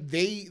information that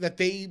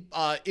they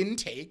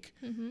intake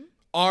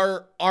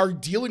are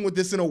dealing with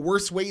this in a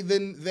worse way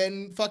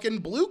than fucking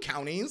blue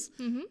counties.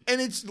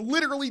 And it's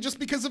literally just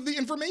because of the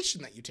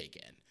information that you take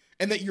in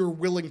and that you're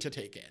willing to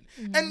take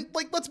in. And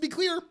like, let's be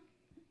clear,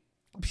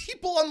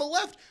 people on the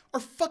left are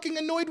fucking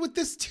annoyed with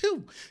this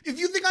too. If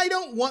you think I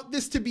don't want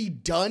this to be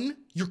done,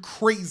 you're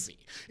crazy.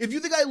 If you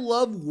think I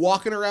love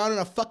walking around in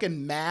a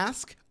fucking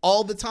mask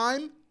all the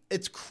time,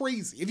 it's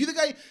crazy. If you think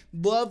I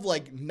love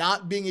like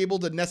not being able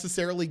to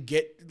necessarily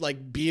get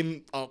like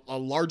being a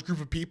large group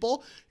of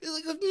people,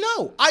 like,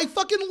 no, I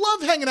fucking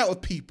love hanging out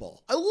with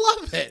people. I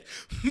love it.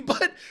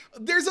 But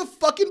there's a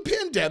fucking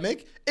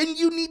pandemic and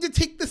you need to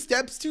take the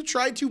steps to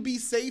try to be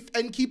safe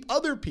and keep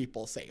other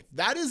people safe.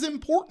 That is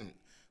important.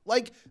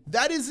 Like,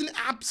 that is an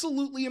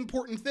absolutely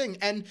important thing.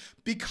 And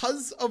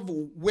because of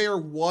where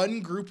one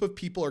group of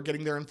people are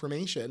getting their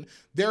information,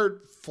 they're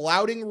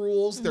flouting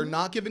rules. They're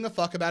not giving a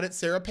fuck about it.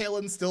 Sarah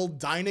Palin's still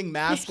dining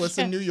maskless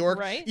in New York,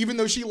 right? Even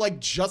though she like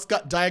just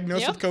got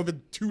diagnosed with COVID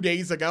 2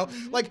 days ago.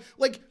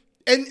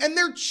 And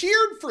they're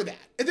cheered for that.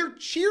 And they're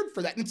cheered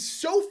for that. And it's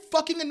so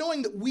fucking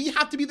annoying that we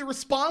have to be the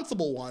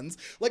responsible ones.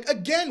 Like,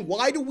 again,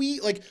 why do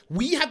we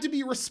have to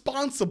be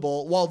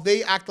responsible while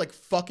they act like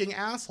fucking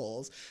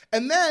assholes?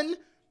 And then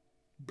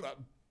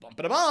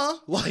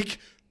like,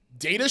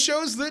 data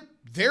shows that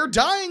they're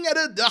dying at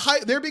a high,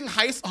 they're being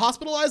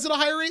hospitalized at a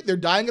higher rate, they're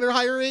dying at a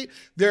higher rate,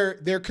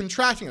 they're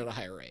contracting at a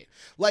higher rate.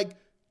 Like,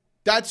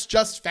 that's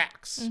just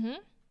facts.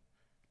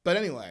 But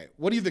anyway,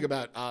 what do you think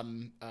about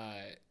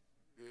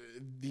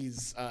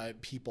these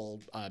people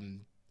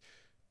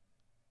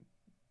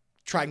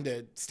trying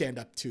to stand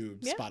up to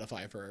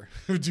Spotify for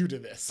due to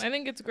this? I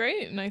think it's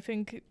great, and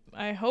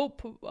I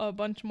hope a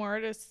bunch more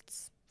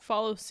artists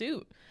follow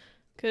suit.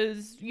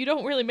 Because you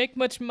don't really make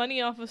much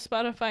money off of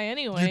Spotify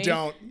anyway. You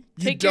don't.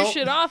 Take your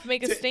shit off,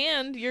 make a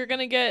stand. You're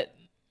going to get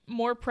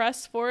more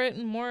press for it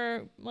and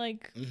more,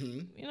 like,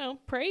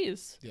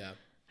 praise. Yeah.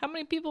 How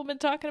many people have been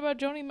talking about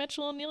Joni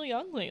Mitchell and Neil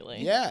Young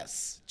lately?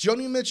 Yes.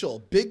 Joni Mitchell,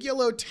 Big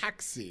Yellow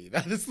Taxi.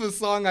 That is the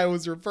song I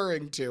was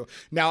referring to.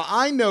 Now,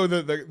 I know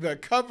that the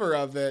cover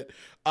of it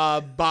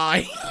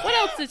by... What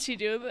else did she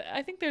do?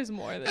 I think there's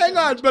more. Hang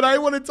on, but I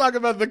want to talk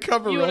about the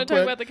cover real quick. You want to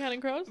talk about the Counting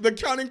Crows? The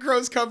Counting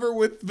Crows cover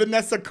with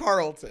Vanessa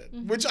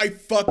Carlton, which I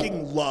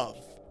fucking love.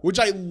 Which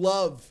I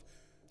love.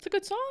 It's a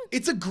good song.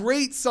 It's a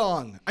great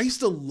song. I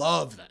used to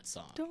love that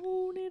song.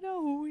 Don't it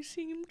always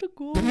seem to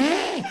go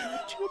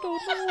that you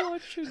don't know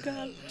what you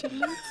got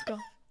till it's gone.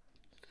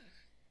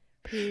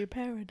 Pay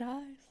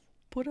paradise,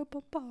 put up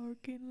a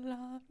parking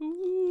lot.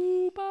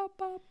 Ooh, bop,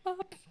 bop,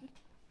 bop.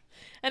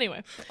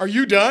 Anyway. Are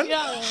you done?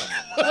 Yeah.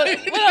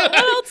 What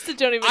else did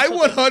Joni Mitchell I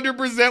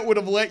 100% would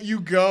have let you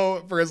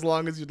go for as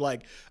long as you'd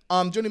like.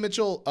 Joni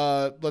Mitchell,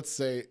 let's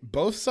say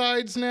Both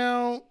Sides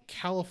Now,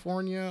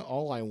 California,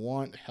 All I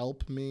Want,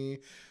 Help Me.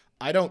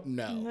 I don't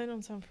know. They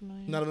don't sound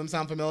familiar. None of them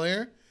sound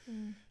familiar?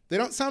 They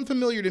don't sound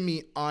familiar to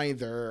me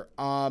either.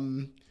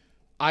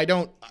 I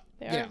don't...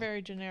 They are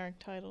very generic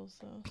titles,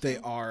 though. They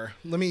are.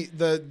 Let me...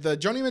 The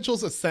Joni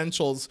Mitchell's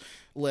Essentials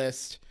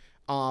list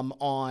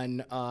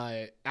on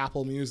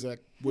Apple Music,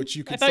 which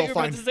you can still find... I thought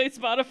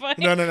you were about to say Spotify.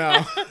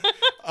 No.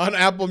 On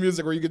Apple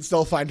Music, where you can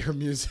still find her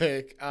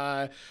music.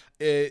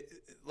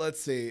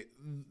 Let's see.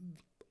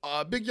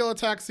 Big Yellow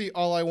Taxi,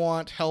 All I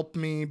Want, Help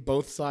Me,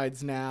 Both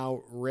Sides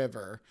Now,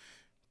 River.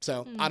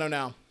 So, I don't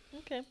know.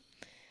 Okay.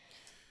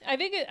 I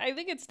think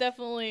it's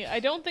definitely... I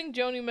don't think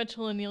Joni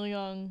Mitchell and Neil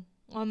Young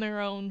on their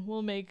own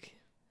will make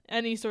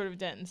any sort of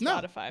dent in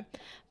Spotify. No.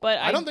 But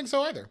I don't think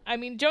so either. I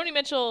mean, Joni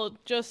Mitchell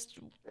just...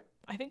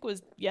 I think it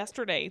was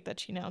yesterday that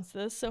she announced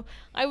this. So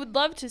I would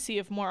love to see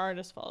if more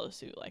artists follow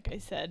suit, like I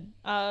said.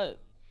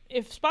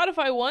 If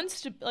Spotify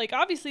wants to... Like,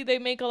 obviously, they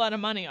make a lot of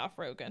money off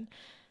Rogan.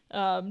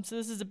 So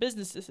this is a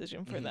business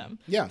decision for them.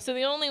 Yeah. So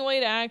the only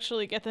way to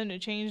actually get them to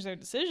change their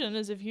decision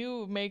is if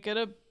you make it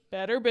a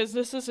better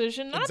business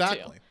decision not to.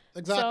 Exactly.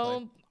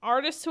 So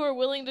artists who are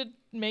willing to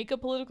make a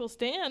political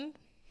stand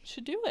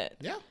should do it.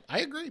 Yeah, I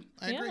agree.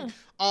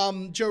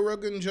 Joe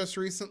Rogan just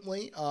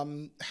recently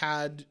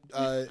had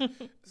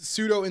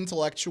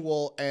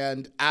pseudo-intellectual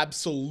and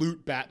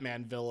absolute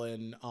Batman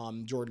villain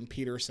Jordan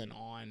Peterson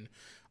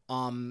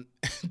on,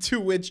 to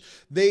which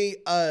they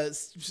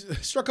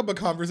struck up a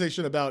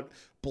conversation about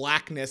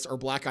blackness or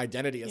black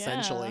identity,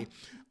 essentially.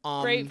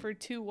 Great for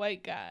two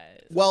white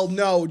guys. Well,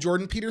 no,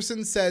 Jordan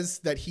Peterson says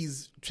that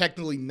he's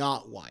technically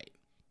not white.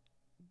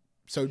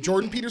 So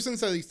Jordan Peterson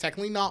says he's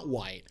technically not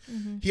white.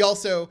 Mm-hmm. He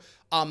also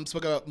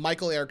spoke about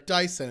Michael Eric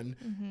Dyson,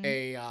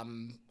 a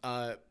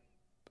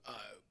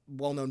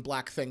well-known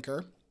black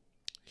thinker.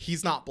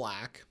 He's not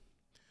black.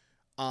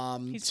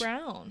 He's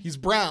brown. He's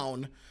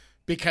brown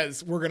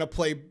because we're going to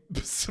play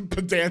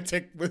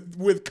pedantic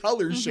with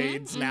color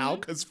shades now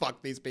because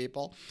fuck these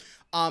people.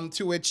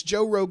 To which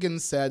Joe Rogan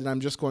said, and I'm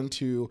just going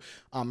to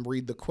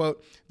read the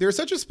quote, "There's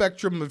such a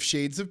spectrum of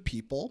shades of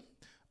people.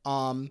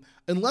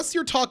 Unless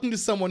you're talking to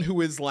someone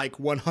who is like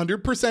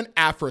 100%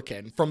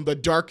 African from the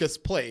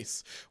darkest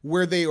place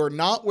where they are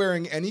not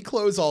wearing any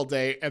clothes all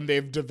day and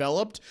they've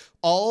developed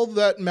all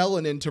that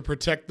melanin to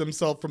protect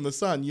themselves from the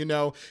sun. You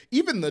know,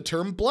 even the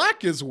term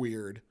black is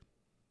weird."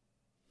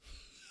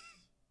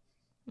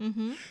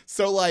 Mm-hmm.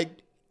 So like,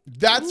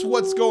 that's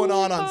what's going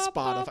on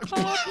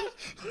Spotify.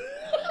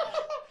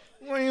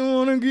 Why you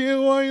wanna give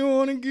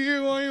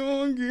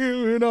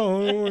it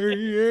all away?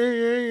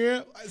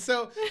 Yeah.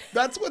 So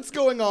that's what's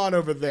going on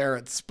over there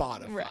at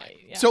Spotify. Right.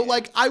 Yeah, so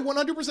like, I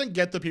 100%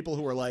 get the people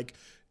who are like,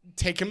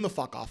 take him the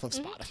fuck off of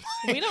Spotify.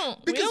 We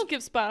don't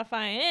give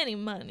Spotify any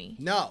money.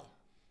 No.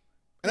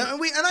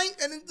 And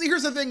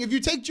here's the thing: if you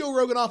take Joe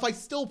Rogan off, I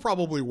still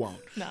probably won't.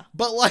 No.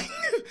 But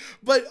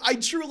but I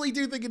truly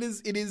do think it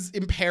is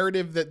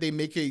imperative that they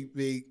make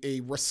a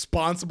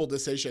responsible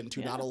decision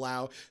to not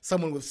allow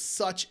someone with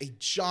such a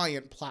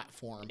giant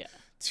platform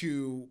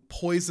to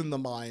poison the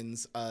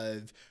minds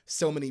of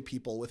so many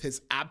people with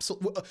his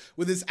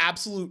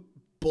absolute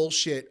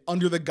bullshit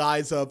under the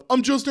guise of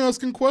 "I'm just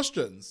asking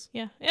questions."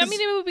 Yeah. I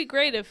mean, it would be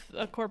great if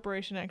a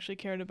corporation actually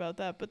cared about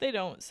that, but they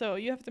don't. So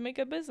you have to make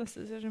a business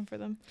decision for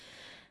them.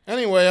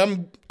 Anyway,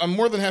 I'm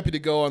more than happy to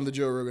go on the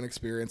Joe Rogan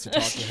Experience and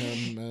talk to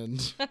him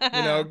and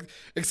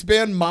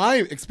expand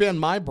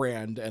my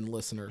brand and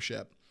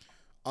listenership.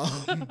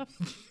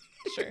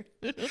 Sure.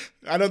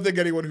 I don't think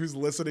anyone who's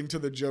listening to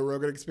the Joe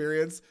Rogan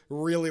Experience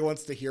really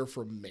wants to hear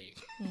from me.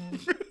 Do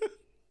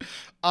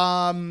you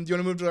want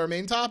to move to our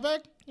main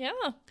topic? Yeah.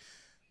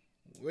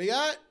 We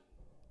got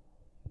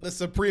the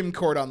Supreme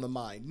Court on the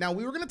mind. Now,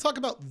 we were going to talk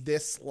about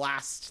this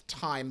last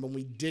time when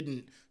we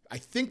didn't. I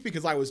think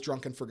because I was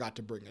drunk and forgot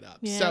to bring it up.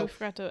 Yeah, we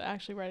forgot to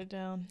actually write it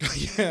down.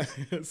 Yeah.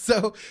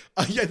 So,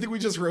 I think we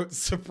just wrote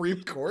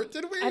Supreme Court,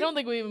 did we? I don't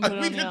think we even put it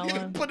on the outline. We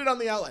didn't even put it on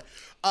the outline.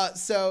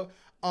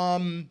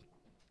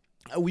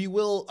 We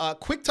will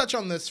quick touch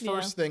on this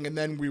first thing, and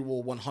then we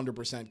will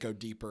 100% go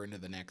deeper into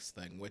the next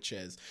thing, which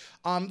is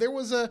there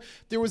was an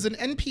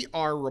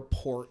NPR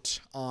report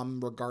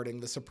regarding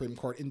the Supreme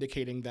Court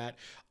indicating that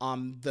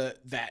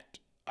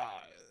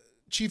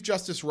Chief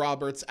Justice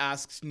Roberts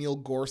asked Neil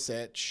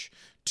Gorsuch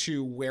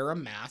to wear a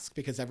mask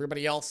because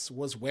everybody else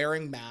was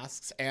wearing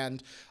masks.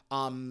 And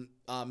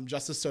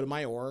Justice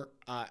Sotomayor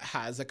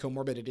has a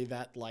comorbidity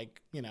that,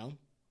 like, you know,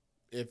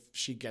 if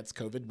she gets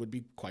COVID would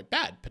be quite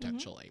bad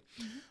potentially.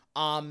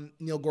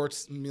 Neil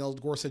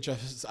Gorsuch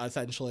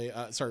essentially,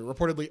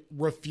 reportedly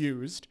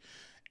refused,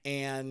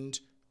 and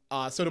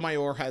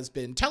Sotomayor has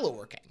been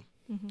teleworking.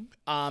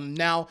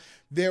 Now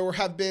there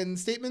have been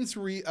statements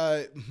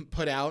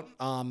put out.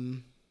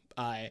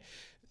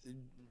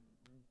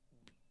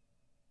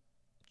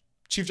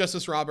 Chief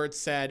Justice Roberts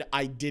said,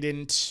 "I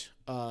didn't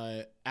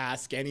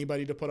ask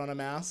anybody to put on a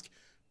mask."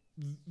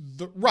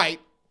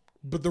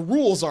 But the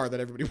rules are that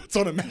everybody puts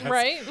on a mask.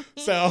 Right.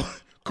 So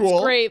cool.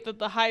 It's great that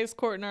the highest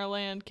court in our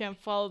land can't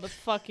follow the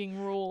fucking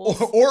rules.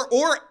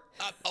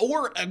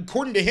 Or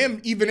according to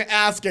him, even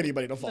ask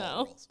anybody to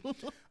follow the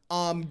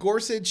rules.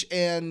 Gorsuch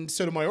and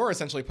Sotomayor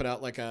essentially put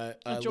out like a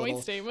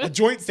joint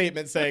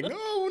statement saying,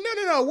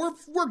 no,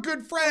 we're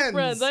good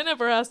friends. I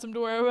never asked him to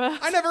wear a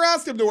mask. I never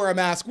asked him to wear a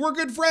mask. We're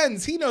good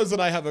friends. He knows that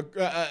I have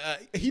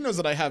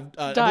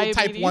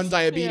type 1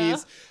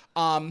 diabetes.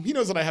 Yeah. He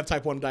knows that I have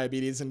type 1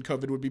 diabetes and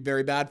COVID would be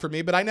very bad for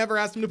me, but I never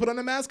asked him to put on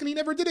a mask and he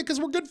never did it because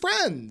we're good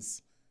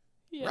friends.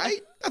 Yeah.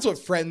 Right? That's what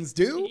friends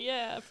do.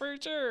 Yeah, for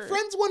sure.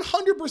 Friends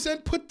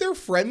 100% put their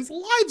friends'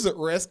 lives at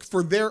risk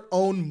for their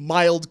own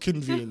mild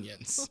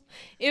convenience.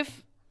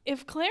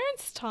 If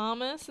Clarence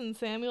Thomas and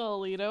Samuel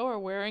Alito are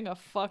wearing a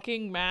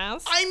fucking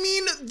mask... I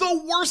mean,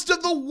 the worst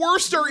of the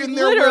worst are in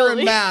there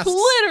wearing masks.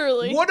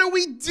 Literally. What are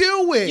we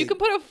doing? You can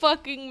put a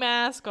fucking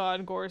mask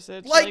on,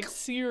 Gorsuch. Like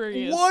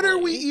seriously. What are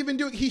we even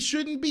doing? He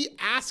shouldn't be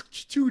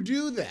asked to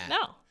do that.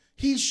 No.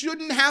 He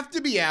shouldn't have to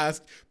be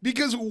asked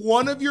because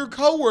one of your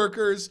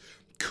coworkers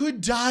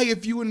could die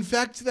if you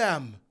infect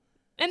them.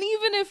 And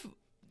even if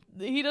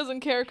he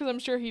doesn't care, because I'm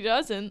sure he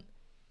doesn't,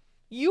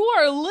 you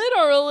are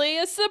literally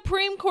a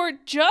Supreme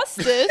Court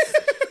justice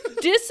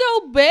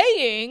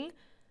disobeying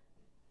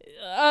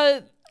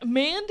a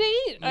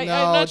mandate. I'm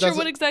not sure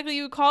what exactly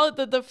you would call it.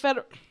 That the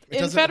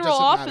federal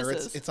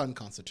offices. It's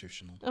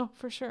unconstitutional. Oh,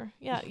 for sure.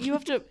 Yeah, you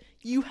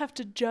have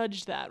to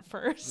judge that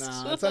first.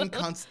 No, it's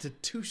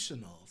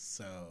unconstitutional.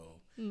 So.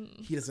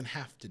 He doesn't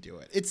have to do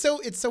it. It's so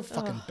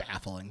fucking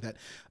baffling that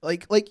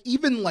like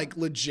even like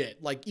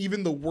legit, like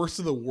even the worst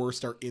of the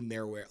worst are in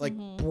there where like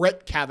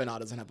Brett Kavanaugh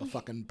doesn't have a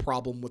fucking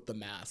problem with the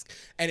mask.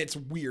 And it's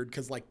weird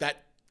because like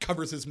that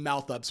covers his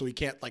mouth up so he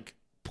can't like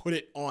put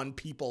it on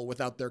people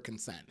without their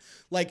consent.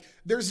 Like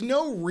there's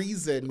no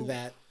reason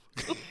that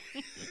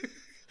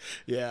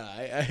yeah,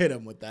 I hit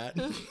him with that.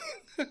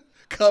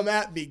 Come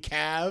at me,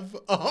 Cav.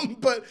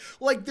 But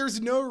like, there's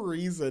no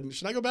reason.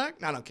 Should I go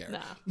back? No, I don't care. Nah.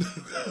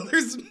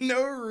 There's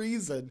no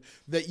reason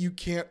that you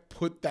can't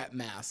put that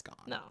mask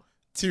on. No.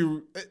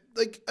 To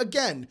like,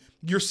 again,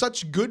 you're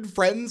such good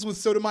friends with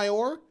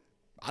Sotomayor.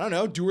 I don't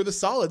know. Do her the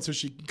solid so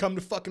she can come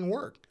to fucking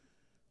work.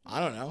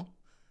 I don't know.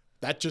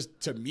 That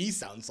just to me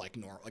sounds like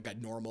a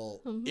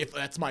normal. If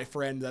that's my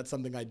friend, that's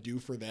something I do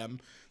for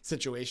them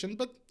situation.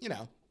 But you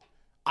know.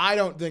 I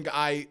don't think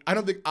I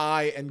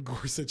and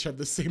Gorsuch have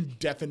the same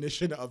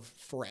definition of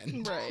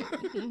friend. Right.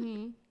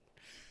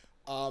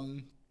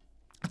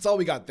 That's all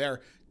we got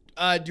there.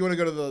 Do you want to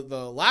go to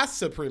the last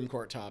Supreme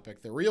Court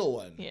topic, the real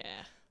one? Yeah.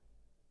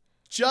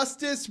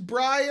 Justice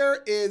Breyer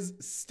is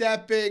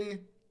stepping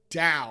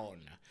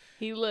down.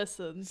 He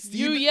listens.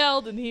 You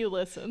yelled and he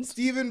listened.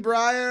 Stephen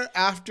Breyer,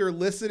 after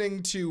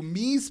listening to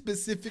me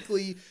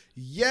specifically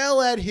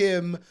yell at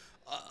him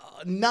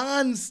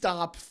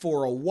nonstop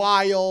for a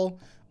while,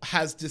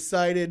 has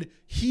decided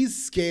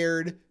he's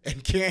scared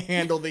and can't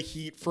handle the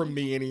heat from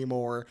me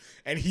anymore,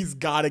 and he's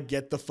got to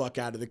get the fuck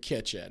out of the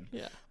kitchen.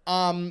 Yeah.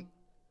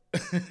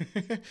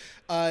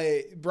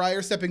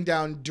 Breyer stepping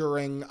down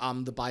during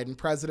the Biden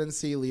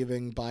presidency,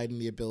 leaving Biden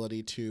the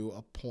ability to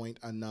appoint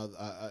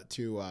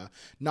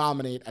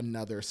nominate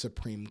another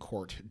Supreme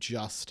Court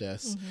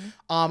justice.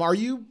 Are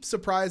you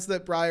surprised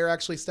that Breyer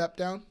actually stepped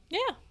down? Yeah,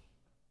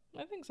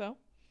 I think so.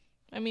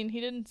 I mean,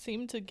 he didn't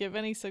seem to give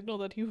any signal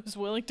that he was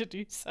willing to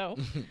do so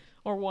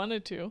or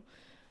wanted to.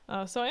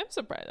 So I am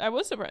surprised. I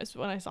was surprised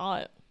when I saw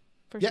it,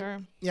 for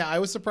sure. Yeah, I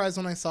was surprised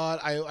when I saw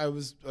it.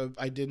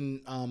 I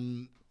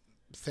didn't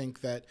think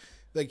that,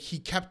 like, he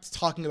kept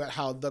talking about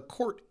how the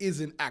court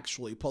isn't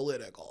actually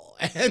political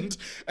and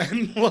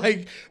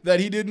like that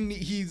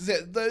he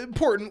said the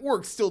important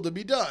work's still to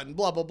be done,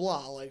 blah, blah,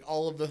 blah. Like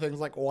all of the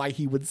things like why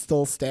he would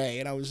still stay.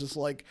 And I was just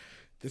like,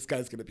 this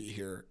guy's going to be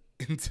here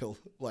until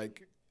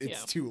like,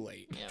 it's too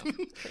late. Yeah,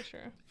 for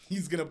sure.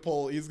 He's going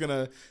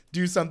to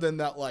do something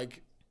that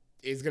like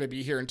is going to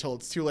be here until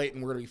it's too late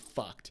and we're going to be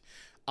fucked.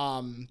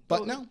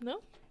 But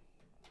no.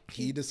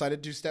 He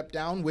decided to step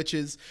down, which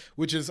is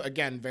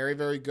again very,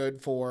 very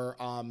good for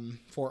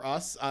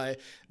us.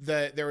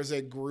 There was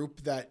a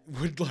group that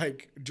would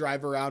like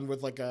drive around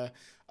with like a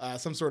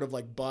some sort of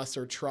like bus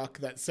or truck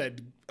that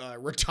said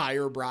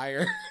retire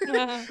Breyer.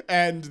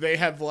 And they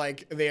have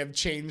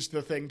changed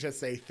the thing to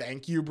say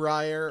thank you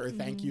Breyer or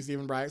thank you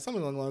Stephen Breyer,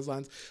 something along those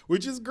lines,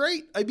 which is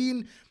great. I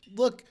mean,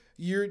 look,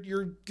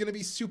 you're gonna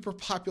be super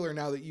popular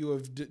now that you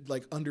have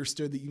like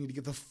understood that you need to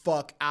get the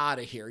fuck out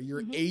of here.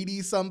 You're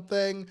 80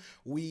 something.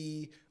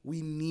 We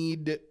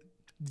need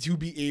to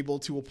be able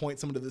to appoint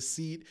someone to the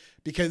seat,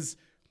 because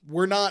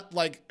we're not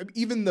like,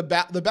 even the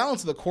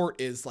balance of the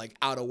court is like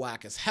out of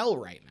whack as hell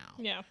right now.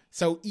 Yeah.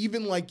 So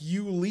even like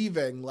you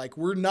leaving, like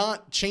we're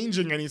not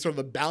changing any sort of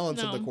the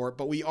balance of the court,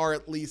 but we are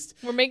at least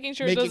we're making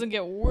sure it doesn't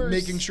get worse.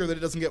 Making sure that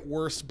it doesn't get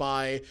worse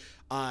by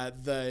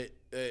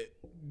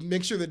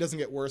make sure that it doesn't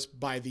get worse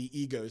by the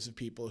egos of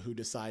people who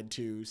decide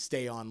to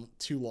stay on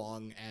too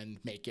long and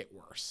make it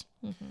worse.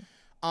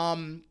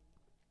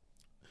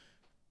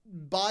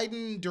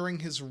 Biden, during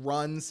his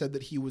run, said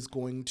that he was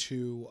going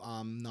to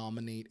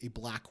nominate a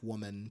black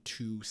woman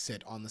to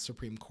sit on the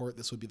Supreme Court.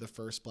 This would be the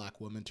first black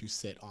woman to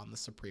sit on the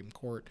Supreme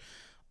Court.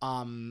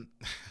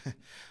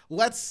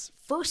 Let's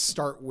first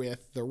start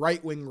with the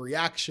right-wing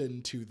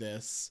reaction to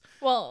this.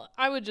 Well,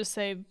 I would just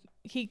say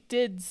he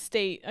did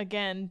state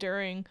again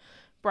during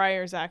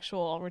Breyer's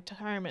actual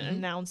retirement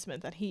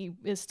announcement that he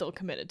is still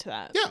committed to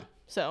that. Yeah.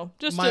 So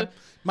just to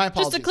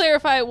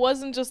clarify, it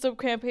wasn't just a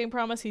campaign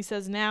promise. He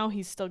says now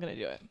he's still going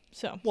to do it.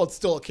 So well, it's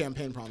still a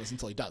campaign promise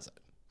until he does it.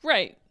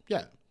 Right.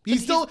 Yeah.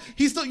 He's still.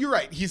 You're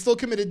right. He's still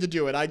committed to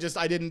do it. I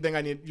didn't think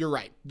I need. You're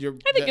right. I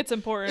think it's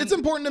important. It's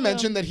important to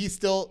mention that he's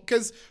still,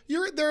 because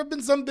there have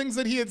been some things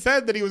that he had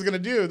said that he was going to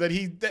do that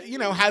he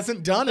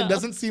hasn't done and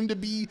doesn't seem to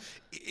be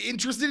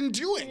interested in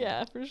doing.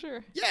 Yeah, for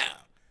sure. Yeah.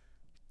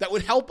 That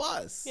would help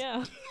us.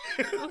 Yeah.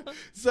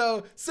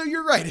 So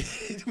you're right.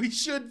 We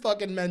should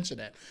fucking mention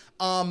it.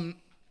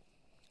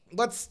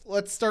 Let's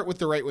start with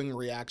the right-wing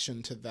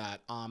reaction to that.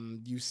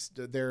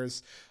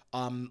 There's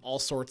all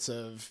sorts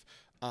of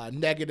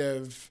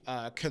negative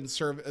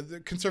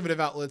conservative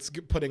outlets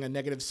putting a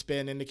negative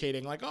spin,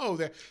 indicating like, oh,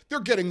 they're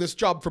getting this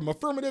job from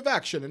affirmative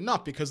action and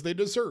not because they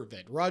deserve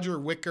it. Roger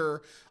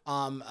Wicker,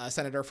 a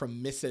senator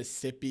from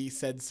Mississippi,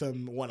 said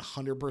some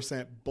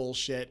 100%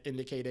 bullshit,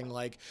 indicating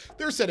like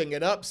they're setting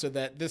it up so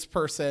that this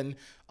person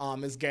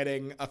is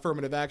getting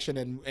affirmative action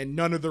and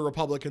none of the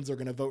Republicans are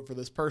going to vote for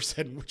this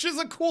person, which is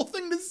a cool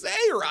thing to say,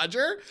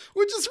 Roger,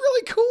 which is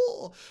really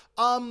cool.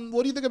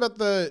 What do you think about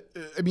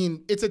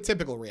it's a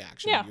typical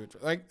reaction. Yeah.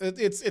 Like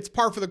it's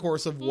par for the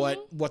course of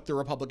what the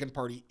Republican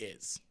Party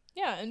is.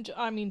 Yeah, and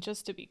I mean,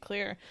 just to be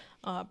clear,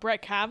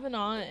 Brett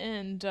Kavanaugh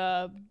and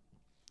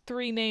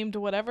three named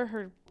whatever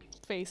her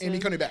face Amy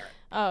is, Coney Barrett.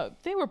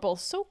 they were both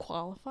so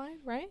qualified,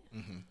 right?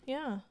 Mm-hmm.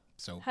 Yeah.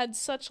 So had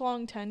such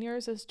long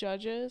tenures as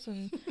judges,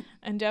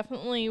 and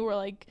definitely were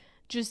like,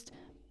 just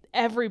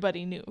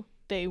everybody knew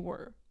they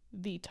were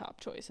the top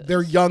choices.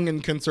 They're young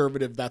and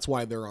conservative. That's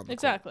why they're on the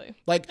exactly.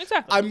 Court.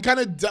 Exactly. I'm kind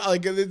of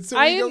like.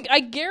 I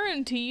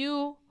guarantee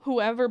you,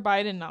 whoever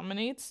Biden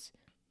nominates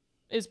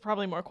is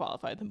probably more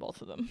qualified than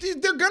both of them.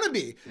 They're gonna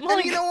be.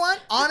 And you know what?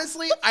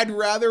 Honestly, I'd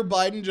rather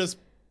Biden just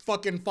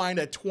fucking find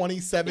a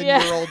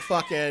 27-year-old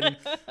fucking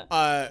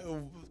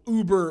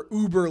uber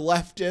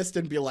leftist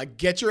and be like,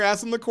 get your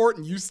ass in the court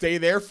and you stay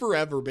there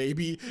forever,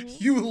 baby.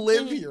 You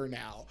live here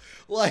now.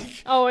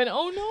 Like, oh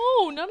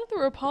no, none of the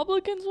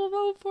Republicans will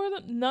vote for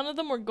them. None of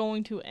them were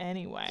going to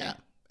anyway. Yeah.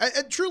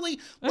 Truly,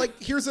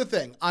 like, here's the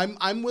thing.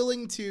 I'm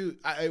willing to.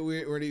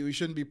 We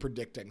shouldn't be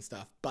predicting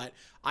stuff, but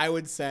I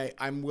would say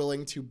I'm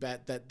willing to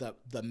bet that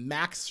the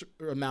max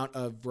amount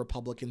of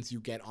Republicans you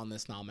get on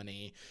this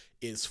nominee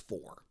is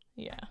 4.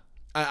 Yeah.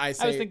 I was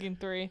thinking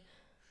 3.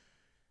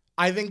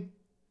 I think,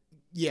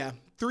 yeah,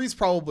 3's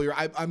probably.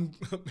 I'm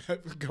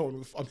going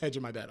with. I'm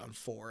hedging my bet on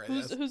 4.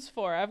 Who's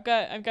 4? I've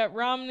got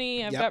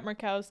Romney. I've got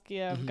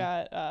Murkowski. I've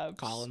got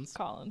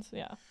Collins.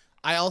 Yeah.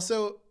 I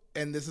also,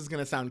 and this is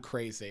gonna sound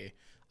crazy,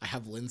 I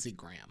have Lindsey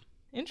Graham.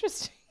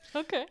 Interesting.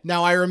 Okay.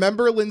 Now, I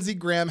remember Lindsey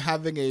Graham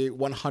having a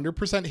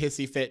 100%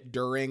 hissy fit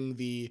during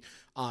the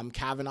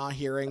Kavanaugh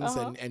hearings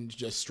and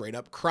just straight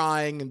up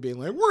crying and being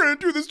like, we're going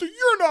to do this to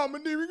your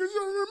nominee because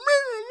you're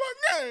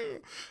a.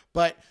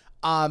 But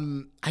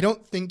I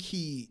don't think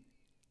he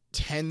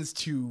tends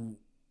to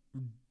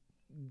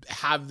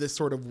have this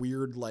sort of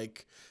weird,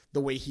 like, the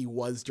way he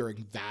was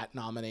during that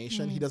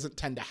nomination. He doesn't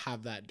tend to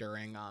have that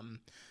during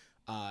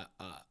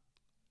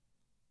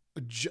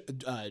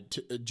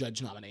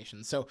judge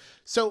nominations.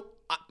 So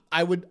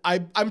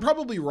I'm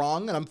probably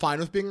wrong, and I'm fine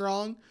with being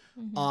wrong.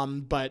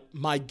 But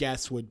my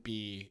guess would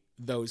be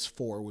those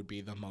 4 would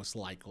be the most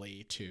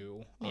likely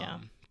to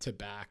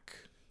back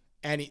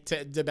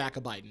to back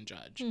a Biden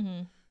judge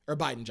or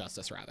Biden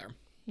justice rather.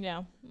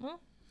 Yeah.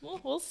 Well,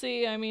 we'll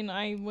see. I mean,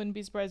 I wouldn't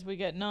be surprised if we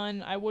get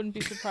none. I wouldn't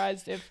be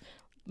surprised if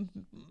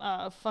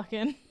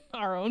fucking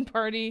our own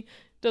party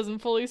doesn't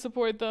fully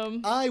support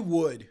them. I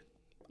would.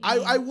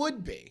 I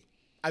would be.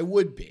 I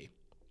would be.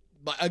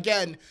 But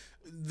again,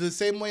 the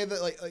same way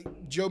that like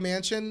Joe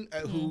Manchin,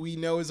 who we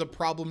know is a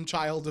problem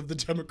child of the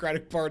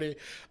Democratic Party,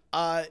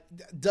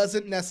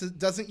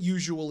 doesn't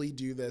usually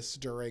do this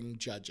during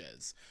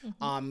judges.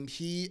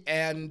 He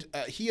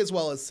as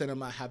well as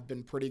Sinema have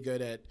been pretty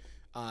good at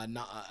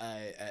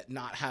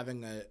not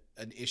having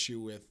an issue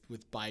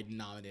with Biden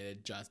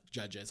nominated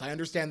judges. I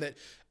understand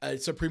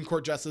that Supreme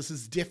Court justice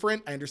is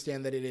different. I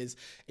understand that it is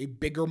a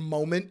bigger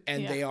moment,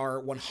 and they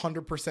are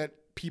 100%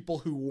 people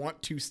who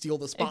want to steal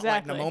the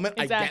spotlight in a moment.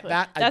 Exactly.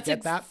 I get that. That's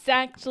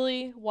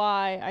exactly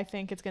why I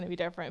think it's going to be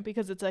different,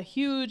 because it's a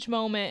huge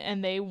moment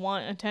and they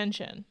want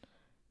attention.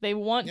 They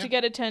want to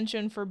get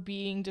attention for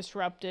being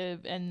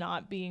disruptive and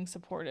not being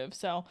supportive.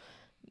 So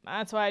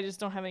that's why I just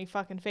don't have any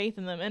fucking faith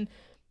in them. And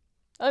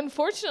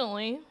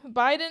unfortunately,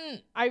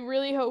 Biden, I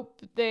really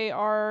hope they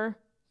are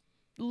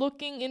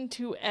looking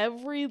into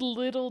every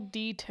little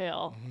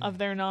detail of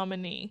their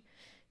nominee,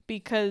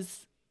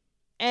 because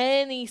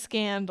any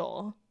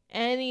scandal,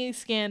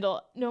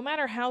 no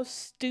matter how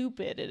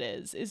stupid it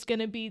is going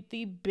to be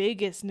the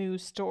biggest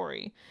news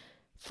story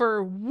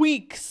for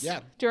weeks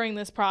during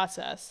this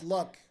process.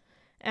 Look.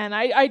 And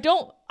I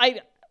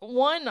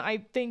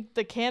think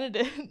the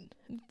candidate,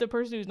 the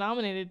person who's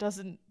nominated,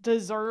 doesn't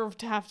deserve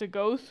to have to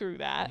go through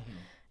that.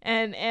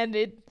 And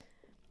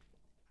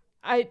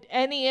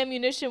any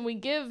ammunition we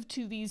give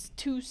to these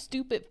two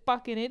stupid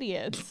fucking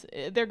idiots,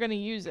 they're going to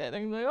use it.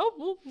 They're going to be like, oh,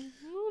 well,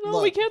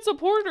 no, we can't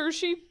support her.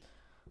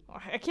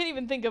 I can't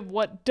even think of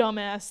what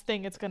dumbass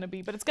thing it's going to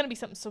be, but it's going to be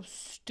something so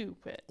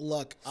stupid.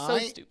 Look,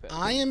 stupid.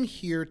 I am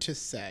here to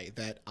say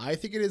that I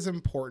think it is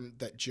important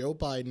that Joe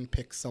Biden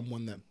picks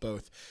someone that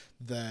both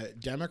the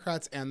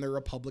Democrats and the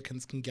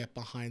Republicans can get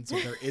behind, so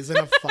there isn't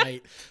a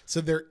fight.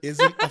 So there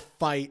isn't a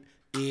fight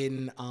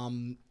in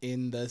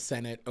the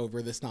Senate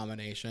over this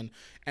nomination.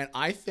 And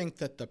I think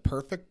that the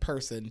perfect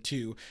person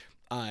to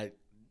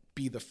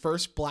be the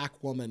first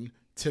Black woman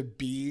to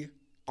be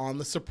on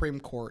the Supreme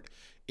Court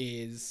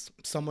is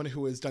someone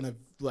who has done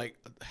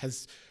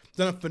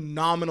a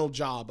phenomenal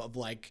job of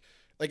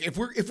if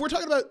we're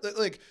talking about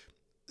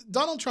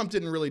Donald Trump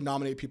didn't really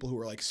nominate people who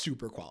were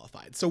super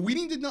qualified. So we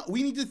need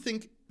to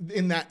think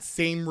in that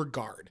same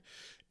regard.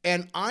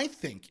 And I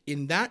think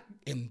in that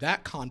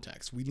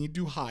context, we need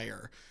to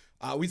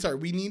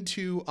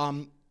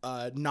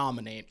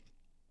nominate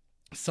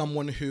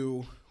someone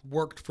who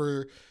worked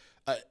for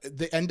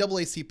the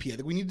NAACP. I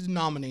think we need to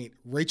nominate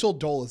Rachel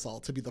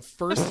Dolezal to be the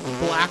first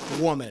Black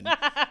woman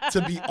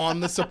to be on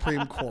the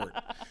Supreme Court,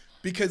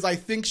 because I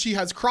think she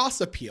has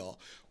cross appeal,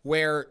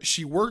 where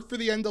she worked for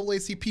the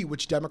NAACP,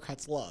 which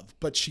Democrats love,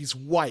 but she's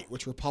white,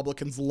 which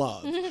Republicans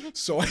love.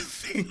 So I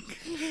think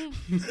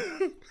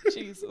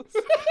Jesus.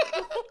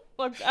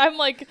 Look, I'm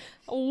like,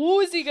 what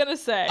was he gonna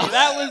say?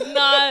 That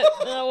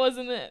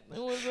wasn't it.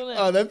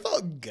 Oh, that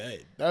felt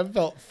good. That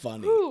felt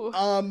funny.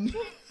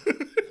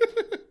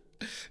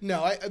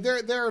 No,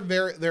 there are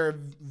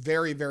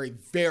very, very,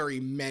 very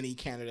many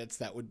candidates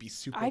that would be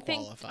super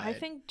qualified. I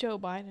think Joe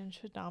Biden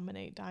should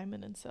nominate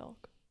Diamond and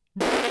Silk.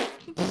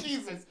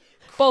 Jesus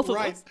Both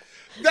Christ.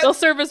 of them. They'll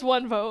serve as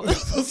one vote. They'll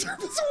serve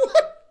as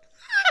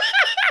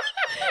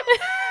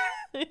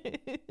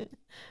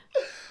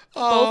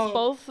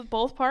one.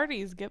 Both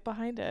parties get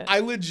behind it.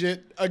 I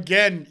legit,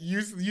 again,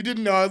 you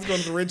didn't know I was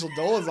going to Rachel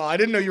Dolezal. I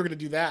didn't know you were going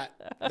to do that.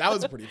 That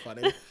was pretty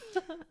funny.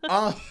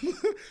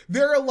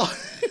 There are a lot.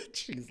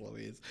 Jeez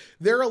Louise.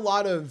 There are a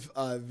lot of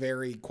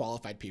very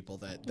qualified people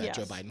that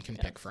Joe Biden can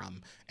pick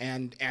from,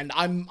 and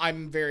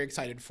I'm very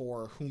excited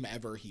for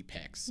whomever he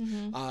picks,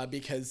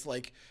 because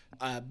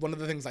one of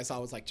the things I saw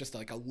was just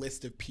a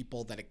list of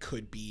people that it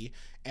could be,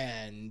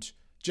 and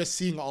just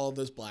seeing all of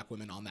those Black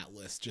women on that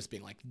list, just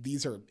being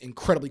these are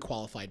incredibly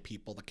qualified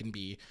people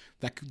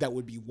that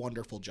would be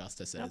wonderful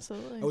justices.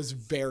 Absolutely. I was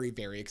very,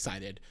 very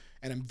excited,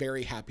 and I'm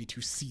very happy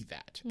to see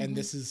that. And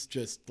this is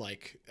just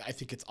I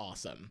think it's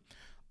awesome.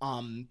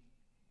 One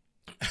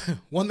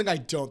thing I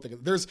don't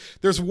think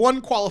there's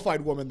one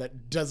qualified woman that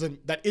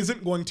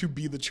isn't going to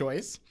be the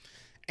choice,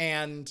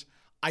 and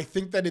I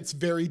think that it's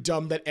very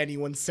dumb that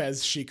anyone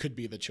says she could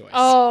be the choice.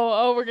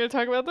 Oh, we're gonna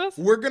talk about this?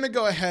 We're gonna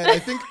go ahead. I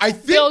think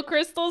Bill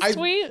Kristol's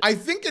tweet? I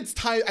think it's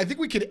time. I think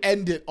we could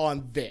end it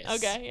on this.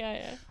 Okay,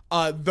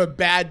 yeah. The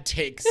bad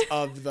takes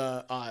of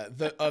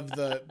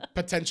the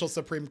potential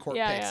Supreme Court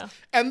picks. Yeah.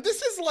 And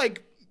this is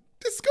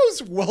this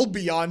goes well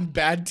beyond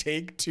bad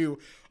take to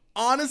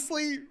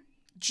honestly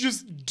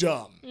just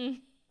dumb.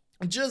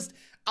 Just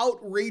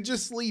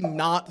outrageously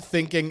not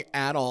thinking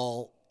at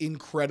all,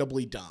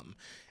 incredibly dumb.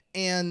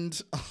 And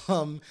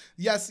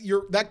yes,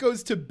 that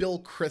goes to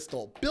Bill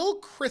Kristol. Bill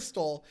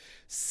Kristol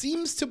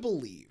seems to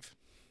believe,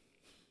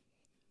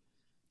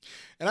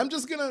 and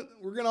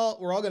we're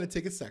all gonna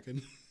take a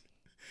second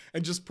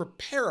and just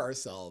prepare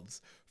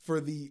ourselves for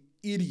the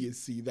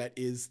idiocy that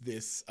is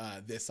this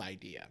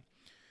idea.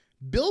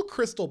 Bill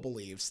Kristol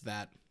believes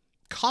that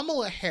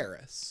Kamala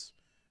Harris,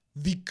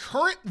 the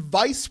current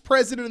vice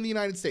president of the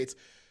United States,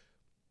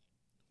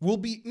 will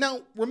be.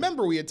 Now,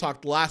 remember we had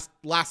talked last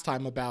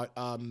time about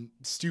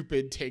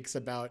stupid takes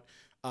about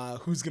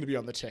who's going to be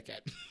on the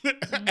ticket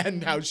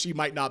and how she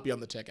might not be on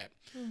the ticket.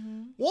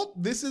 Well,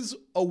 this is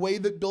a way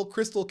that Bill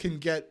Kristol can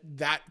get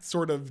that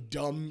sort of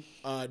dumb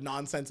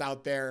nonsense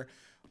out there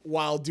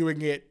while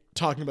doing it,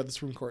 talking about the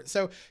Supreme Court.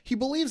 So he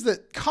believes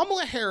that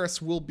Kamala Harris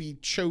will be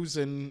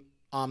chosen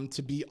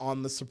to be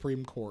on the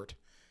Supreme Court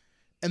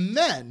And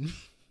then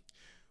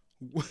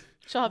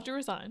she'll have to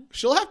resign.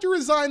 She'll have to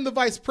resign the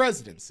vice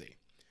presidency.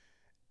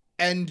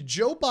 And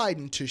Joe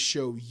Biden, to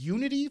show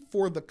unity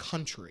for the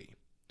country,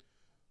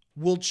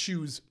 will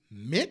choose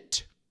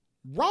Mitt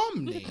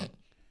Romney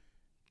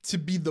to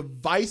be the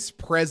vice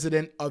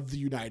president of the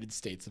United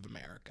States of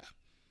America.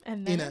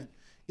 And then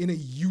in a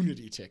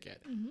unity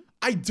ticket. Mm-hmm.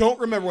 I don't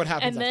remember what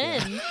happens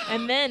after that.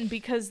 And then,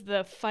 because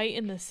the fight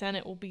in the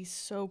Senate will be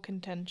so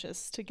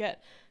contentious to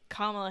get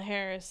Kamala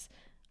Harris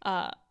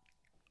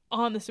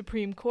on the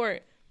Supreme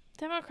Court,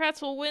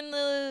 Democrats will win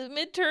the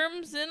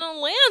midterms in a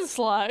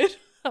landslide,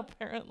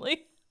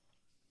 apparently.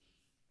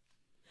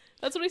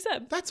 That's what he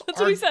said. That's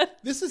what he said.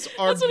 This is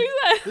That's what he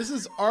said. This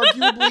is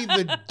arguably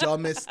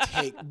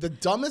the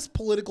dumbest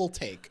political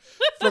take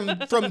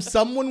from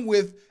someone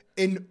with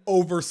an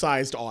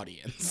oversized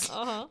audience.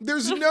 Uh-huh.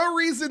 There's no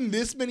reason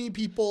this many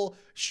people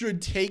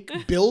should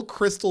take Bill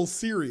Kristol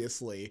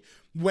seriously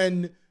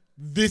when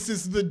this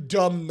is the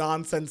dumb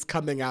nonsense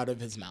coming out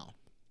of his mouth.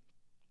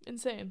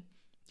 Insane.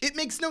 It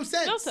makes no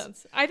sense. No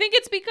sense. I think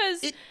it's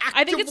because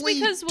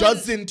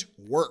doesn't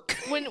work.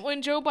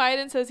 When Joe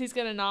Biden says he's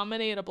going to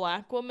nominate a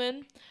black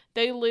woman,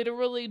 they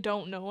literally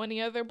don't know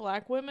any other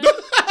black women.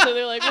 So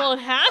they're like, well, it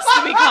has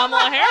to be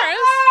Kamala Harris.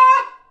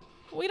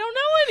 We don't know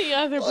any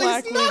other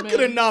black women. He's not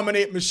going to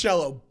nominate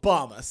Michelle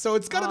Obama, so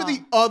it's got to be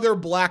the other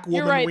black woman.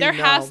 You're right. There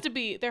has to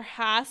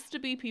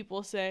be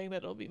people saying that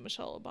it'll be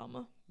Michelle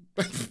Obama.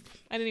 I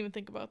didn't even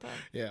think about that.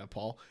 Yeah,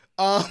 Paul.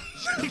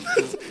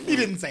 He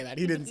didn't say that.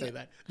 He didn't say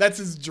that. That's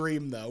his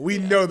dream, though. We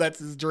know that's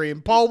his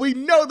dream. Paul, we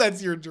know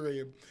that's your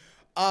dream.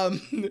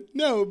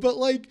 No, but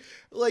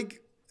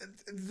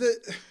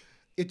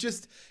it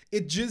just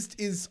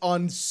is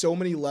on so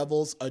many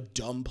levels a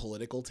dumb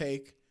political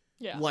take.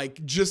 Yeah.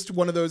 Like, just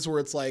one of those where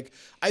it's like,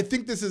 I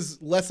think this is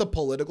less a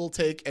political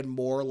take and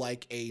more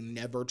like a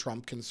never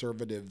Trump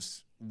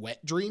conservatives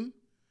wet dream.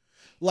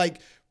 Like,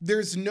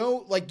 there's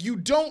no, like, you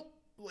don't,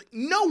 like,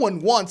 no one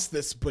wants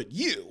this but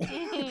you.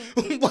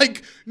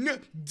 Like, no,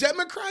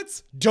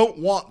 Democrats don't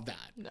want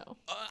that. No.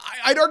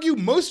 I'd argue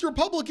most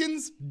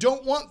Republicans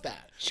don't want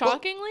that.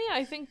 Shockingly,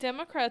 I think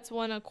Democrats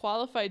want a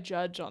qualified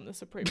judge on the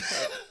Supreme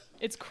Court.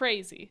 It's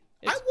crazy.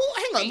 Hang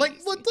on. Like,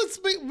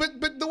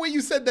 but the way you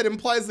said that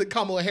implies that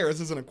Kamala Harris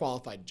isn't a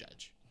qualified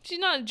judge. She's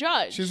not a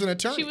judge. She's an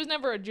attorney. She was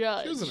never a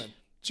judge.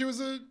 She was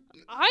a.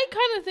 I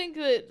kind of think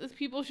that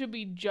people should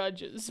be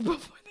judges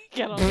before they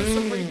get on the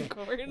Supreme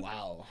Court.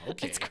 Wow.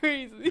 Okay. It's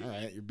crazy. All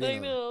right, you're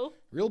being a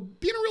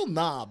real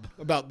knob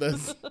about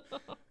this.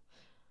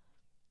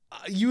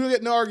 You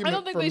get no argument. I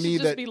don't think they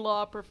should just be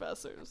law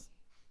professors.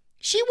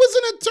 She was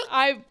an attorney.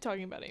 I'm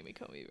talking about Amy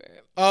Coney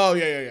Barrett. Oh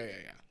yeah.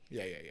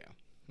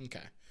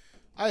 Okay,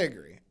 I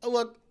agree.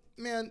 Look,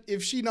 man,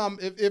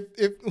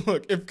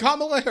 if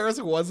Kamala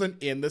Harris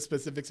wasn't in the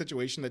specific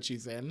situation that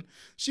she's in,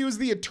 she was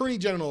the Attorney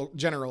General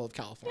of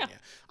California. Yeah.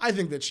 I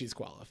think that she's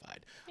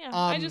qualified. Yeah,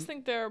 I just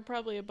think there are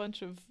probably a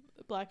bunch of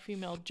black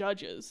female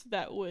judges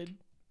that would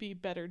be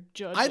better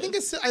judges.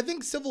 I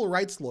think civil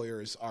rights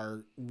lawyers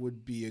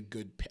would be a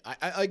good.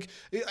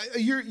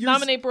 You're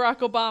nominate Barack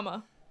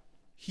Obama.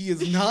 He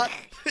is not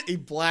a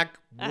black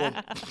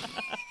woman.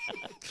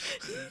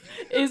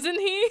 Isn't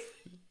he?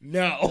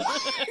 No.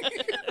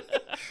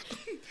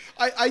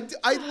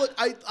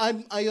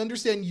 I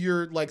understand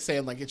you're like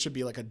saying like it should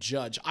be like a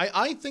judge.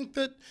 I think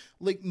that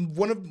like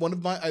one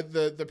of my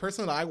the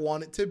person that I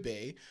want it to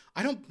be,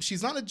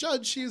 she's not a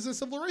judge, she's a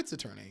civil rights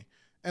attorney.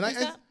 And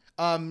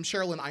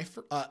Sherilyn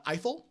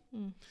Ifill.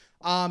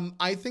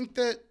 I think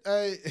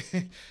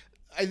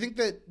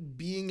that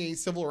being a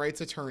civil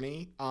rights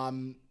attorney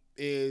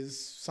is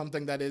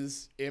something that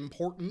is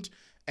important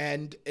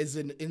and is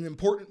an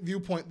important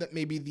viewpoint that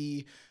maybe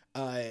the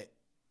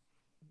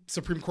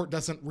Supreme Court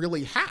doesn't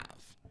really have.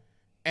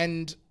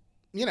 And,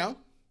 you know,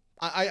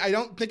 I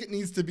don't think it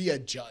needs to be a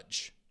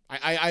judge.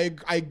 I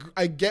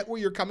get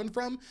where you're coming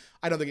from.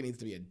 I don't think it needs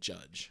to be a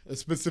judge. A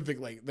specific,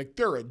 like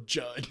they're a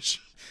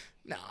judge.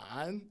 Nah,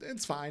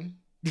 it's fine.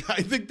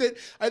 I think that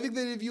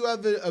if you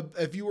have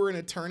if you were an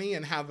attorney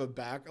and have a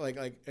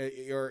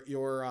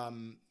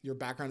your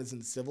background is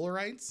in civil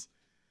rights,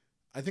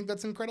 I think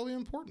that's incredibly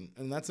important,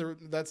 and that's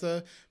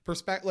a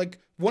perspective. Like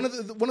one of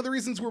the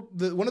reasons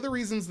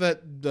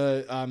that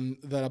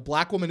that a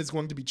black woman is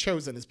going to be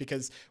chosen is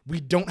because we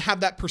don't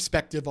have that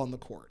perspective on the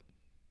court.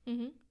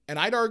 Mm-hmm. And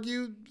I'd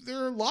argue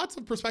there are lots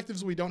of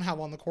perspectives we don't have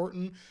on the court,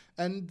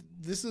 and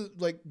this is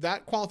like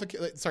that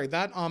qualification. Sorry,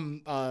 that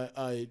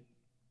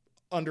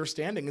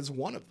understanding is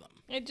one of them.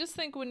 I just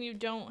think when you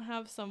don't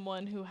have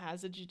someone who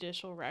has a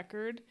judicial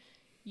record,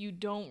 you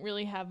don't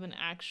really have an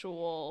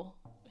actual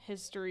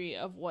history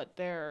of what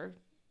their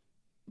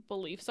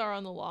beliefs are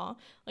on the law.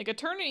 Like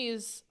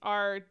attorneys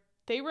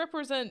they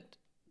represent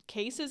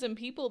cases and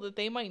people that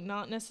they might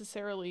not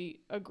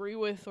necessarily agree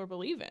with or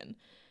believe in,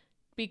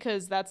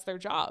 because that's their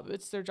job.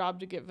 It's their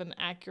job to give an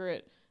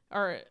accurate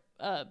or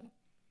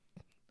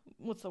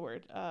what's the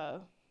word?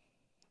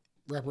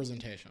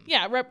 Representation.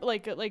 Yeah,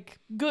 like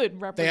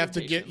good representation. They have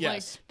to get,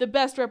 yes, like the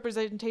best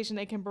representation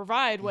they can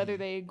provide, whether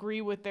they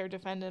agree with their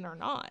defendant or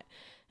not.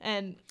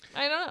 And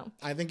I don't know.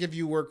 I think if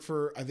you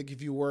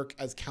work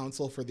as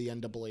counsel for the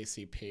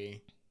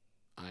NAACP,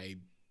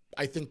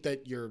 I think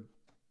that you're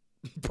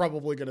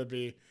probably going to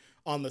be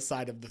on the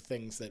side of the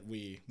things that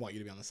we want you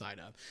to be on the side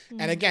of.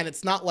 And again,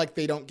 it's not like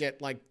they don't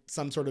get like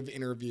some sort of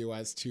interview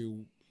as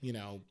to, you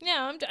know.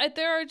 Yeah,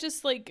 there are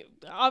just like,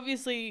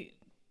 obviously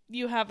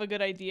you have a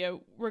good idea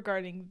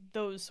regarding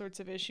those sorts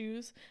of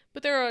issues,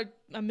 but there are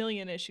a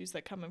million issues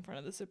that come in front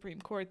of the Supreme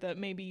Court that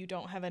maybe you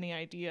don't have any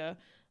idea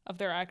of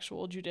their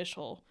actual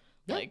judicial,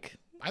 like,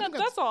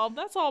 that's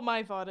all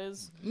my thought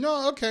is.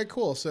 No, okay,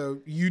 cool. So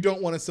you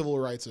don't want a civil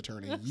rights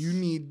attorney. You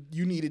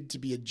needed to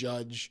be a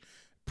judge,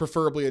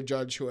 preferably a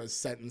judge who has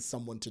sentenced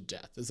someone to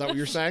death. Is that what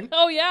you're saying?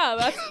 Oh yeah,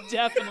 that's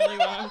definitely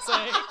what I'm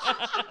saying.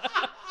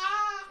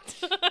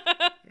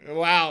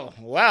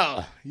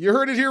 Wow. You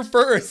heard it here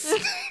first.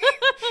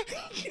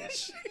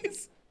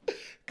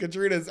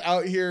 Katrina's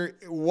out here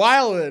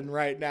wilding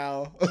right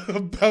now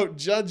about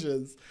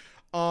judges.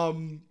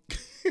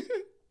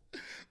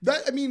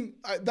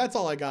 That's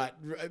all I got.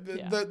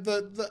 Yeah.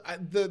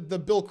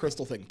 The Bill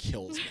Kristol thing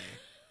kills me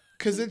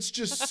because it's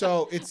just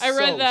so. I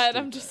read so that. stupid.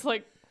 I'm just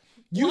like,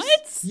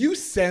 what? You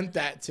sent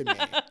that to me.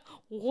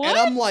 What? And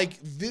I'm like,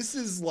 this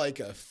is like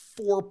a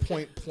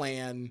 4-point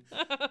plan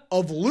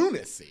of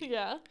lunacy.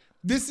 Yeah.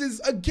 This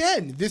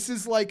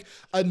is like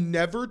a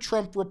never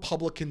Trump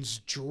Republican's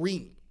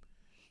dream.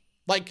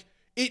 Like,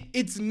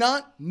 it's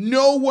not,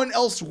 no one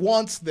else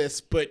wants this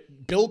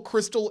but Bill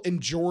Kristol and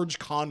George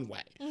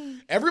Conway.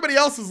 Everybody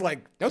else is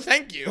like, no,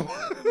 thank you.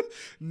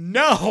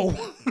 No.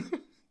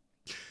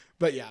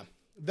 But yeah,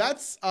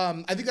 that's,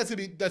 I think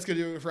that's gonna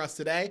do it for us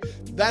today.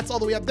 That's all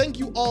that we have. Thank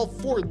you all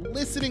for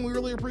listening. We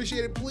really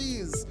appreciate it.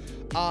 Please,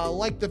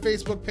 like the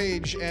Facebook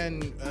page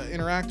and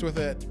interact with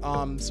it.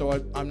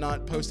 So I'm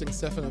not posting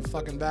stuff in a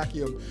fucking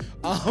vacuum.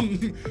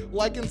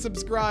 Like and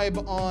subscribe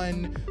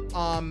on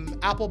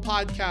Apple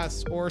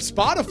Podcasts or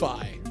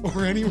Spotify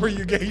or anywhere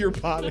you get your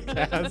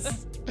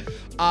podcasts.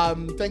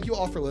 Thank you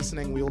all for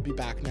listening. We will be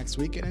back next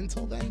week. And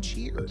until then,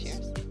 cheers.